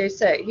of what they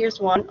say. Here's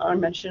one I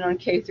mentioned on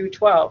K through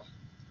 12.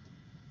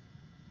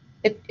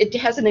 It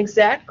has an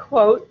exact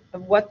quote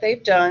of what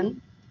they've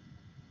done,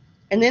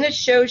 and then it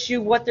shows you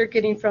what they're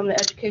getting from the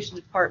education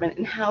department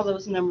and how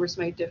those numbers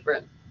may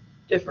differ.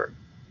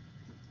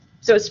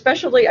 So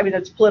especially, I mean,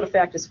 it's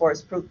PolitiFact as far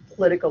as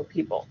political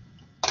people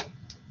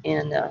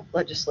and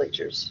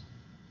legislatures.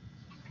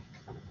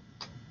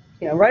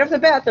 You know, right off the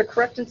bat, they're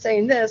correct in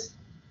saying this,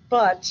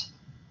 but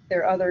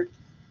there are other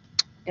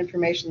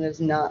information that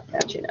is not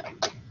matching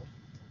up.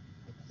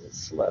 It's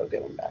slow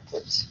going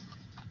backwards.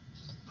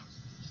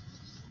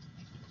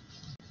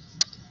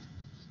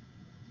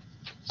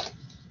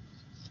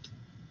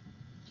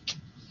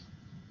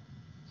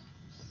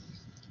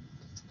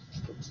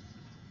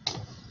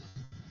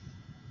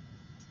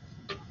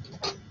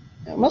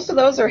 Now, most of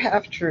those are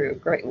half true.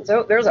 Great.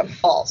 So there's a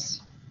false.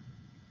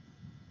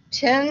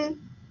 10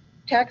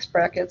 tax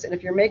brackets, and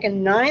if you're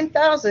making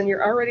 $9,000,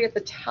 you're already at the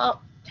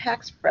top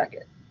tax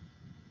bracket.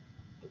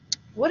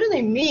 What do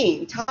they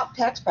mean, top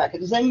tax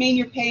bracket? Does that mean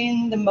you're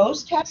paying the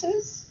most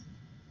taxes?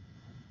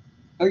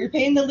 Or you're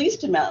paying the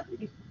least amount?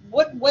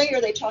 What way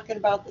are they talking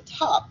about the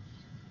top?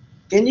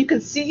 And you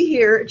can see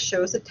here, it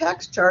shows a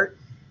tax chart,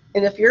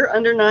 and if you're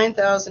under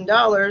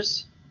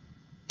 $9,000,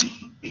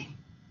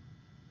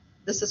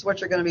 this is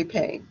what you're going to be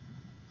paying.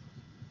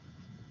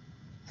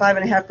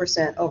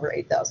 5.5% over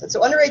 8,000.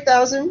 So under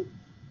 8,000,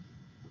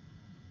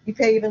 you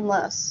pay even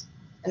less.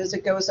 And as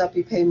it goes up,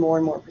 you pay more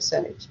and more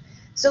percentage.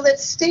 So that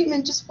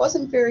statement just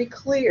wasn't very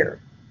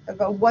clear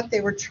about what they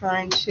were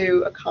trying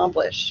to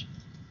accomplish.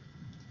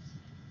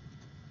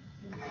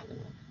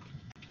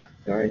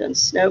 Already done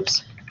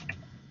Snopes.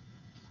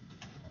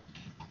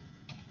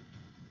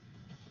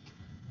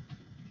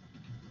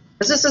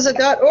 Because this is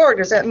a .org,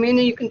 does that mean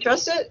that you can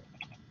trust it?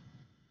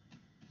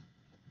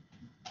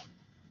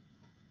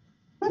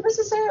 Not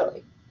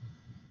necessarily.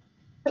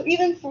 So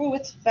even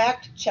with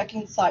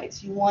fact-checking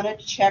sites, you want to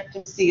check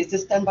to see, is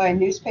this done by a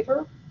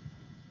newspaper,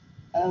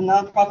 a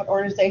nonprofit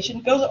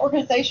organization? Go to the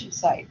organization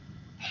site.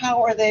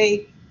 How are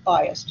they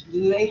biased?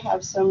 Do they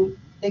have some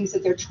things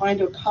that they're trying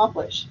to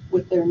accomplish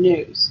with their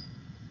news?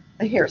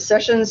 And here,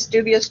 Sessions'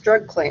 dubious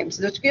drug claims.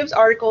 This gives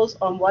articles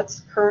on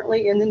what's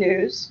currently in the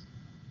news.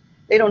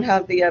 They don't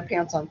have the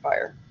pants on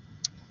fire,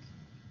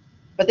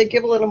 but they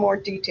give a little more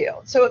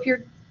detail. So if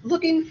you're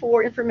looking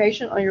for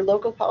information on your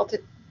local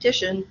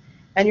politician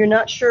and you're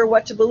not sure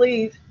what to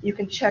believe, you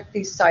can check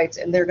these sites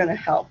and they're going to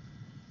help.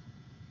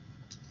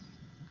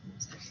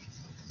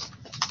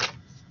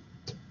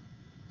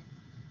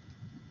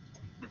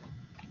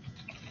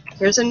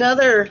 Here's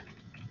another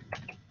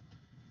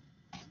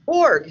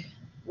org,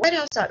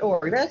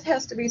 whitehouse.org. That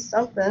has to be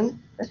something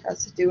that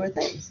has to do with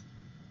things.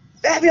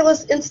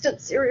 Fabulous instant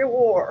Syria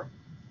war.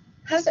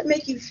 How does that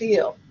make you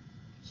feel?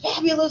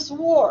 fabulous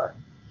war.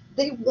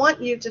 They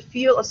want you to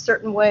feel a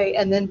certain way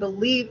and then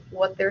believe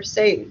what they're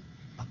saying.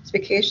 It's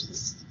vacation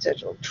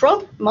schedule.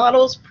 Trump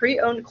models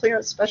pre-owned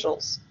clearance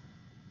specials.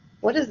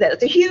 What is that?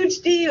 It's a huge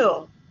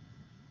deal.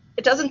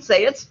 It doesn't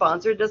say it's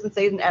sponsored, it doesn't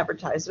say it's an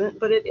advertisement,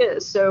 but it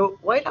is. So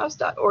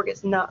whitehouse.org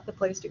is not the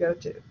place to go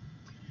to.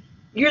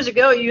 Years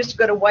ago, you used to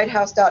go to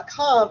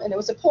whitehouse.com and it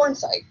was a porn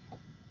site,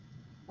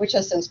 which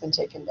has since been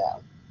taken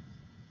down.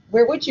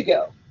 Where would you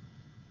go?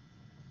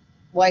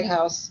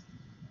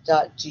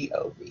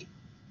 Whitehouse.gov.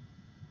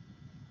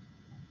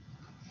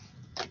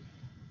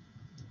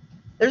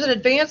 There's an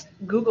advanced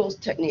Google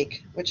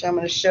technique, which I'm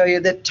going to show you,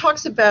 that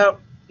talks about,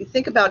 you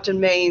think about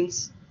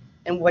domains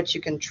and what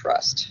you can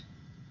trust.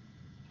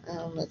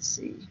 Let's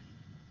see.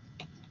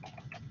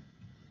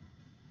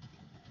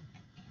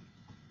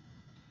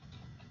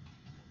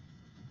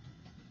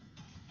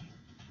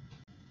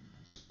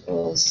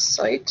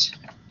 Site.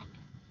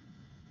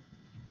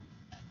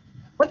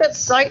 What that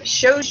site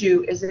shows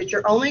you is that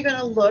you're only going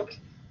to look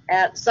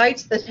at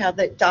sites that have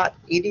the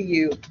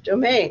 .edu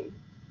domain.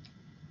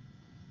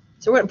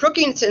 So we're at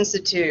Brookings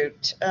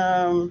Institute,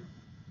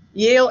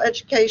 Yale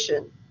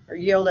Education, or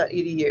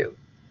Yale.edu.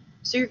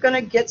 So you're going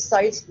to get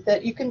sites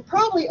that you can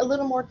probably a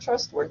little more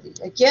trustworthy.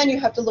 Again, you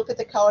have to look at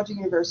the college or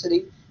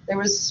university. There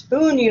was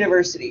Spoon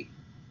University.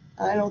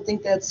 I don't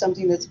think that's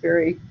something that's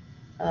very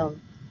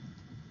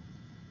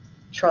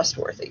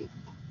trustworthy.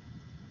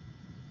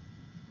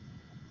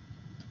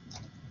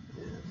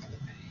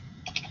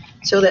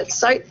 So that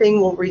site thing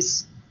will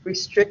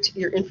restrict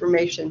your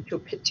information to a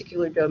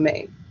particular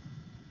domain.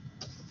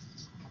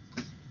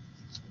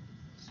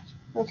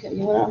 Okay,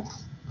 you want to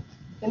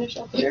finish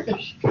up here?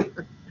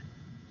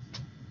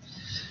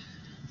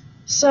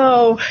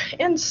 So,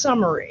 in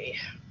summary,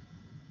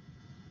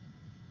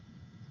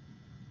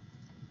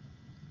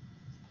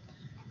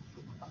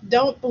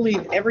 don't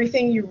believe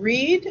everything you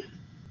read,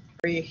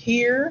 or you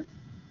hear,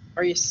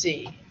 or you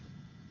see.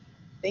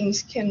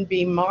 Things can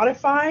be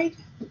modified.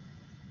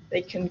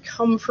 They can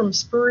come from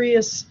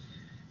spurious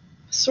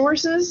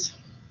sources.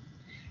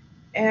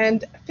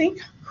 And think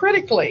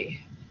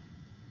critically.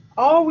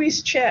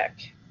 Always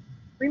check.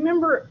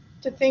 Remember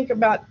to think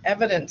about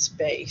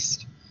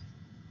evidence-based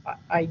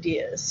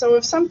ideas. So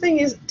if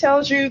something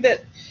tells you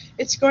that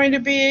it's going to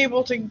be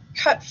able to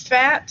cut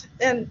fat,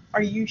 then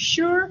are you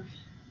sure?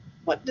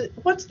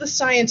 What's the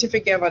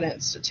scientific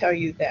evidence to tell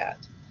you that?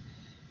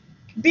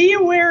 Be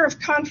aware of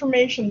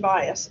confirmation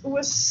bias. It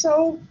was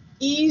so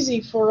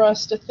easy for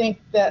us to think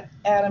that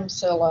Adam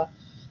Silla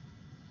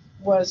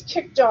was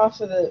kicked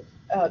off of the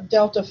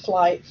Delta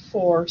flight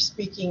for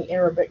speaking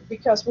Arabic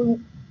because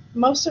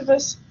most of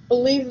us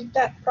believed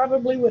that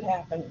probably would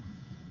happen.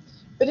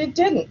 But it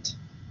didn't.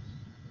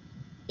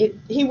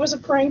 He was a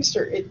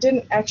prankster. It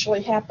didn't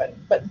actually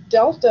happen. But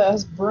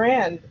Delta's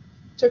brand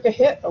took a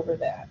hit over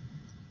that.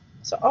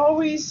 So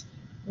always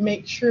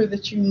make sure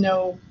that you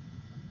know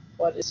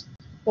what is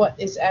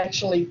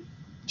actually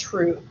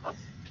true.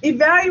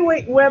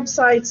 Evaluate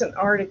websites and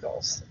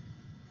articles.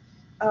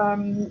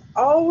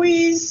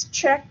 Always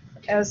check,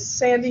 as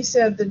Sandy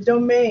said, the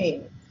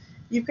domain.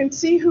 You can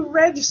see who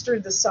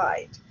registered the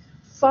site.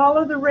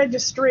 Follow the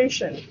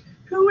registration.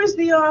 Who is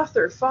the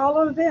author?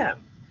 Follow them.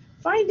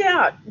 Find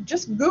out.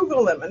 Just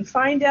Google them and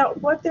find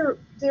out what their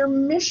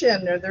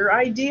mission or their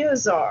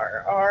ideas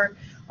are,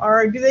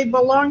 or do they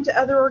belong to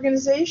other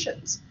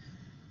organizations.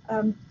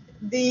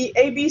 The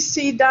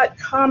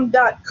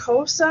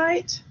abc.com.co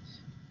site,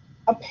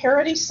 a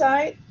parody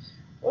site,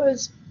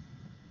 was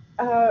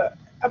a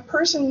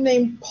person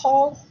named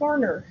Paul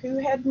Horner who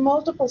had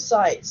multiple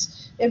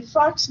sites in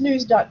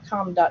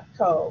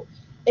foxnews.com.co,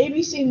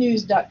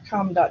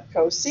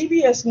 abcnews.com.co,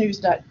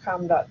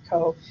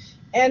 cbsnews.com.co,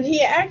 and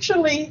he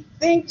actually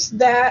thinks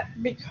that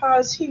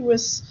because he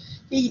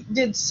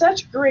did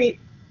such great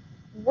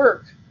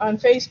work on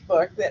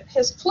Facebook that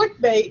his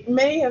clickbait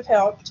may have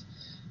helped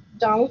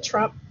Donald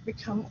Trump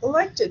become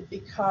elected,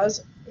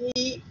 because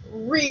he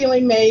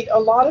really made a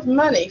lot of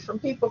money from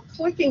people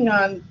clicking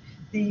on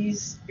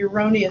these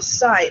erroneous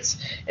sites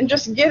and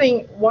just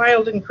getting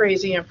wild and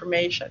crazy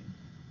information.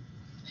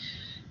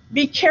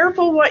 Be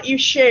careful what you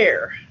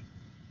share.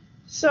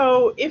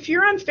 So if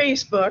you're on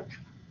Facebook,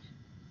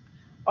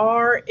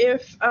 or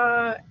if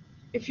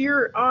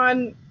you're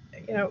on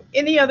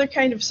any other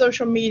kind of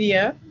social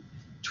media,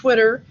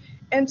 Twitter,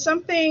 and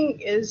something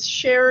is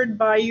shared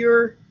by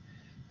your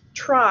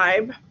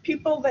tribe,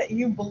 people that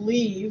you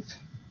believe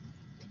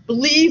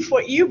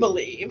what you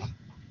believe,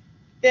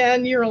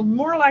 then you're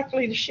more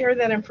likely to share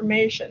that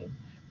information.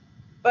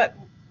 But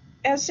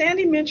as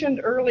Sandy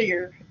mentioned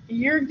earlier,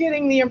 you're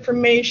getting the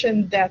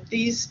information that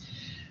these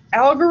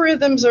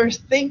algorithms are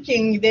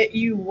thinking that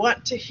you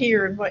want to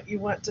hear and what you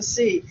want to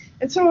see.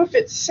 And so if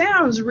it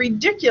sounds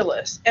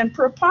ridiculous and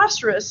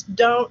preposterous,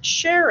 don't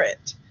share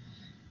it.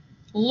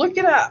 Look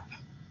it up.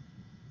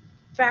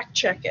 Fact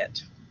check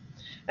it.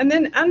 And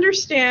then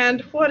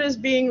understand what is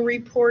being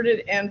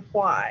reported and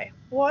why.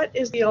 What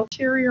is the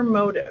ulterior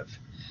motive?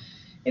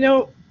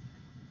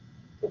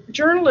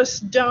 Journalists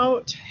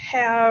don't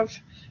have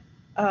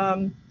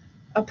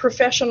a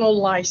professional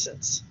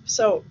license.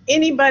 So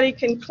anybody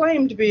can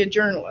claim to be a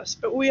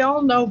journalist, but we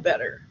all know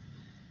better.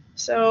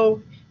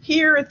 So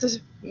here at the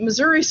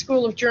Missouri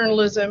School of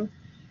Journalism,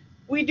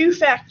 we do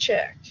fact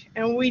check,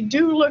 and we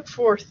do look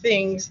for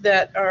things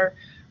that are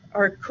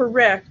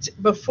correct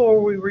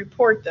before we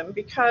report them,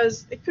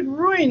 because it could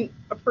ruin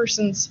a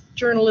person's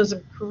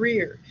journalism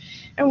career.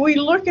 And we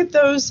look at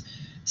those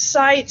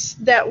sites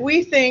that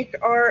we think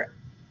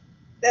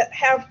that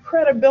have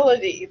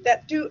credibility,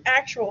 that do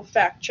actual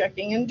fact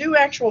checking and do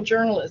actual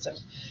journalism.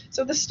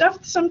 So the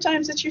stuff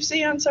sometimes that you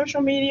see on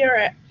social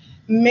media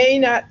may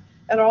not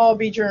at all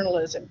be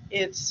journalism.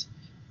 It's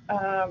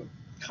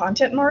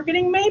content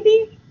marketing,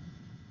 maybe.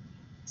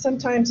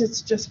 Sometimes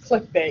it's just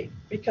clickbait,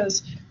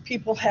 because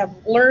people have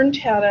learned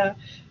how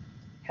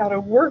to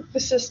work the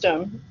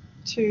system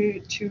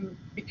to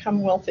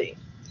become wealthy.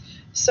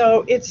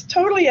 So it's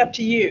totally up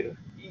to you.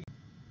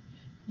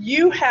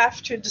 You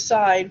have to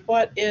decide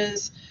what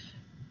is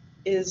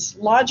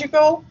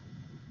logical,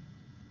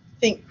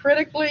 think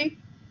critically,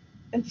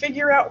 and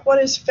figure out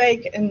what is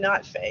fake and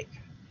not fake,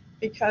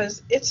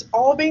 because it's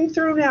all being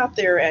thrown out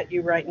there at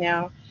you right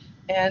now,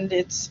 and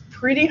it's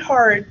pretty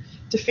hard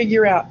to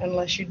figure out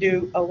unless you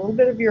do a little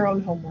bit of your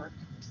own homework.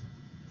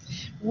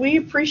 We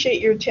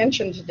appreciate your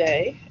attention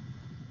today,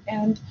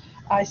 and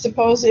I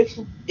suppose if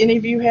any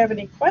of you have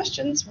any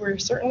questions, we're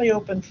certainly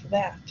open for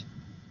that.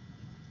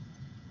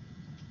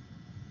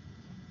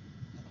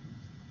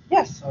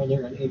 Yes? Are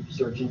there any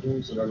search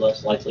engines that are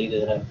less likely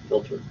to have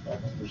filtered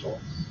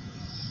results?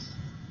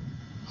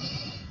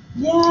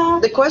 Yeah.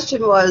 The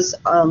question was,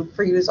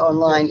 for use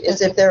online,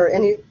 is if there are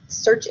any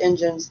search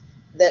engines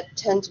that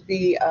tend to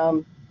be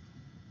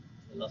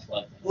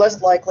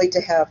less likely to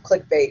have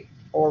clickbait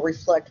or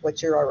reflect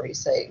what you're already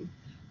saying.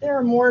 There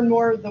are more and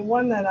more. The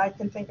one that I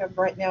can think of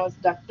right now is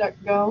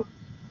DuckDuckGo.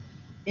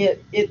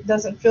 It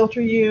doesn't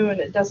filter you,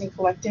 and it doesn't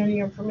collect any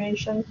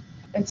information.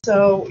 And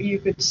so you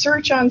could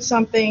search on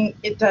something,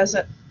 it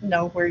doesn't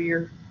know where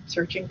you're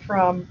searching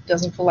from,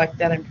 doesn't collect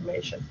that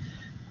information.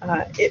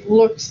 It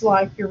looks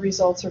like your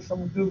results are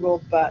from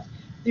Google, but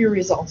your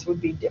results would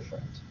be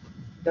different.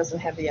 It doesn't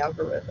have the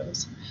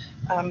algorithms.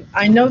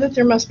 I know that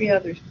there must be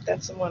others, but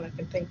that's the one I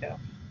can think of.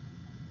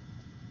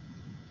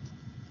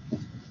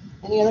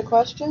 Any other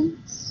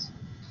questions?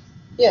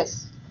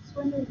 Yes. I was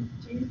wondering,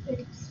 do you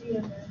think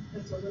CNN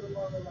is a little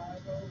more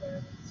reliable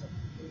than some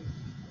of the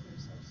other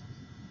sources?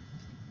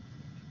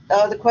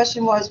 The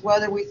question was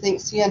whether we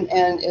think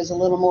CNN is a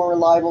little more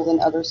reliable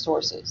than other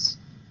sources.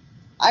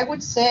 I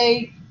would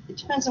say it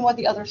depends on what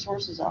the other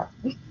sources are.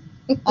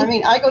 I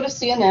mean, I go to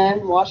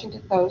CNN,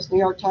 Washington Post, New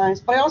York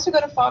Times, but I also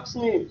go to Fox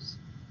News.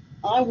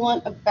 I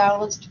want a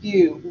balanced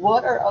view.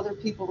 What are other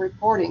people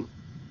reporting?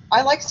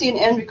 I like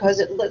CNN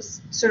because it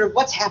lists sort of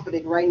what's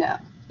happening right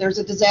now. There's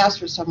a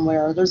disaster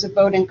somewhere, there's a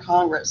vote in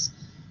Congress.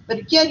 But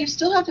again, you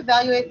still have to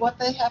evaluate what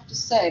they have to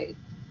say.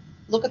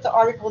 Look at the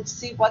article and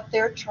see what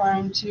they're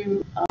trying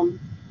to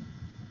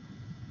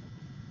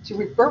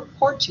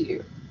report to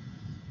you.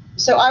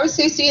 So I would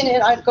say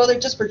CNN, I'd go there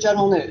just for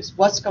general news,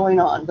 what's going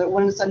on. But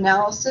when it's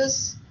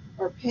analysis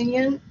or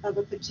opinion of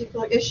a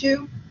particular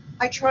issue,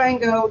 I try and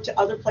go to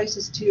other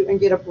places too and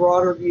get a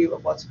broader view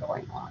of what's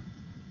going on.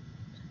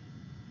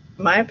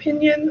 My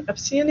opinion of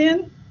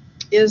CNN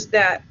is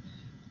that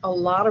a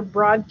lot of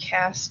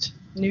broadcast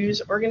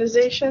news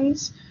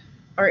organizations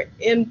are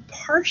in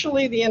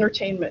partially the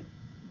entertainment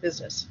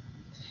business.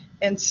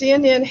 And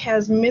CNN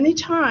has many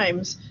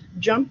times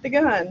jumped the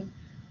gun,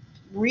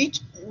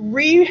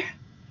 rehashing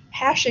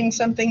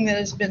something that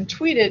has been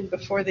tweeted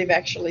before they've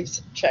actually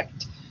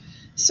checked.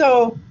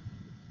 So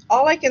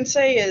all I can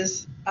say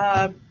is,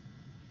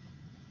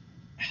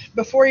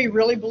 before you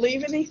really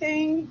believe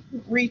anything,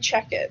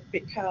 recheck it,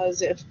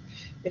 because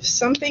if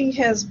something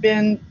has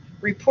been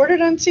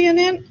reported on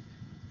CNN,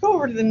 go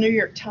over to the New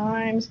York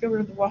Times, go over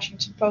to the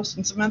Washington Post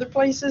and some other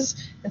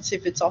places and see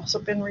if it's also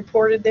been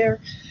reported there.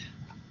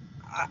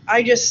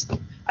 I just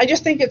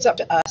think it's up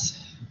to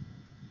us,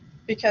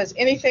 because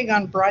anything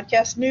on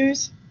broadcast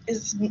news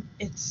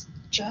it's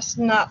just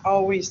not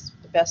always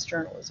the best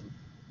journalism.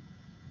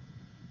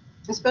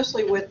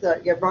 Especially with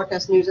the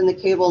broadcast news and the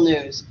cable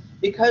news,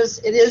 because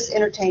it is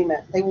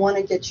entertainment. They want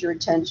to get your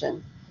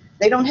attention.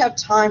 They don't have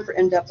time for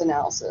in-depth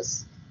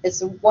analysis.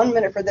 It's 1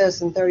 minute for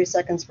this and 30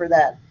 seconds for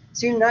that.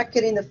 So you're not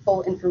getting the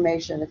full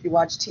information if you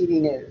watch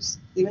TV news.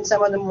 Even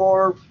some of the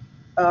more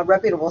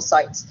reputable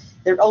sites,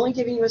 they're only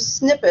giving you a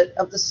snippet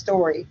of the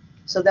story.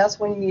 So that's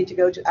when you need to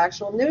go to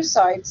actual news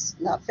sites,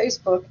 not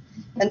Facebook,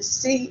 and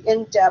see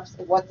in depth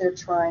what they're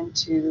trying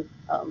to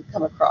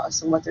come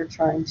across and what they're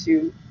trying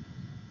to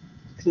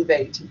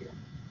convey to you.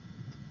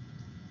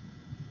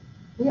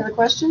 Any other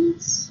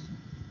questions?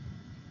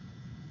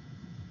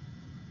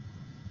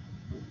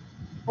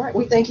 All right,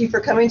 we thank you for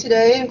coming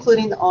today,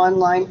 including the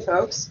online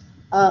folks.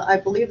 I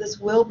believe this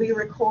will be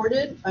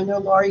recorded. I know,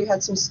 Laura, you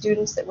had some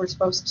students that were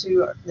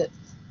that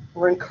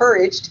were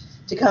encouraged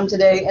to come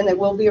today, and it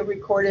will be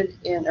recorded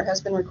or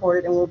has been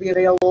recorded and will be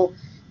available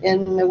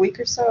in a week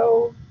or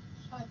so.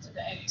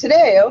 Today.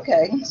 Today,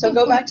 okay. So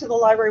go back to the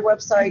library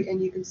website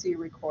and you can see a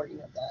recording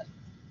of that.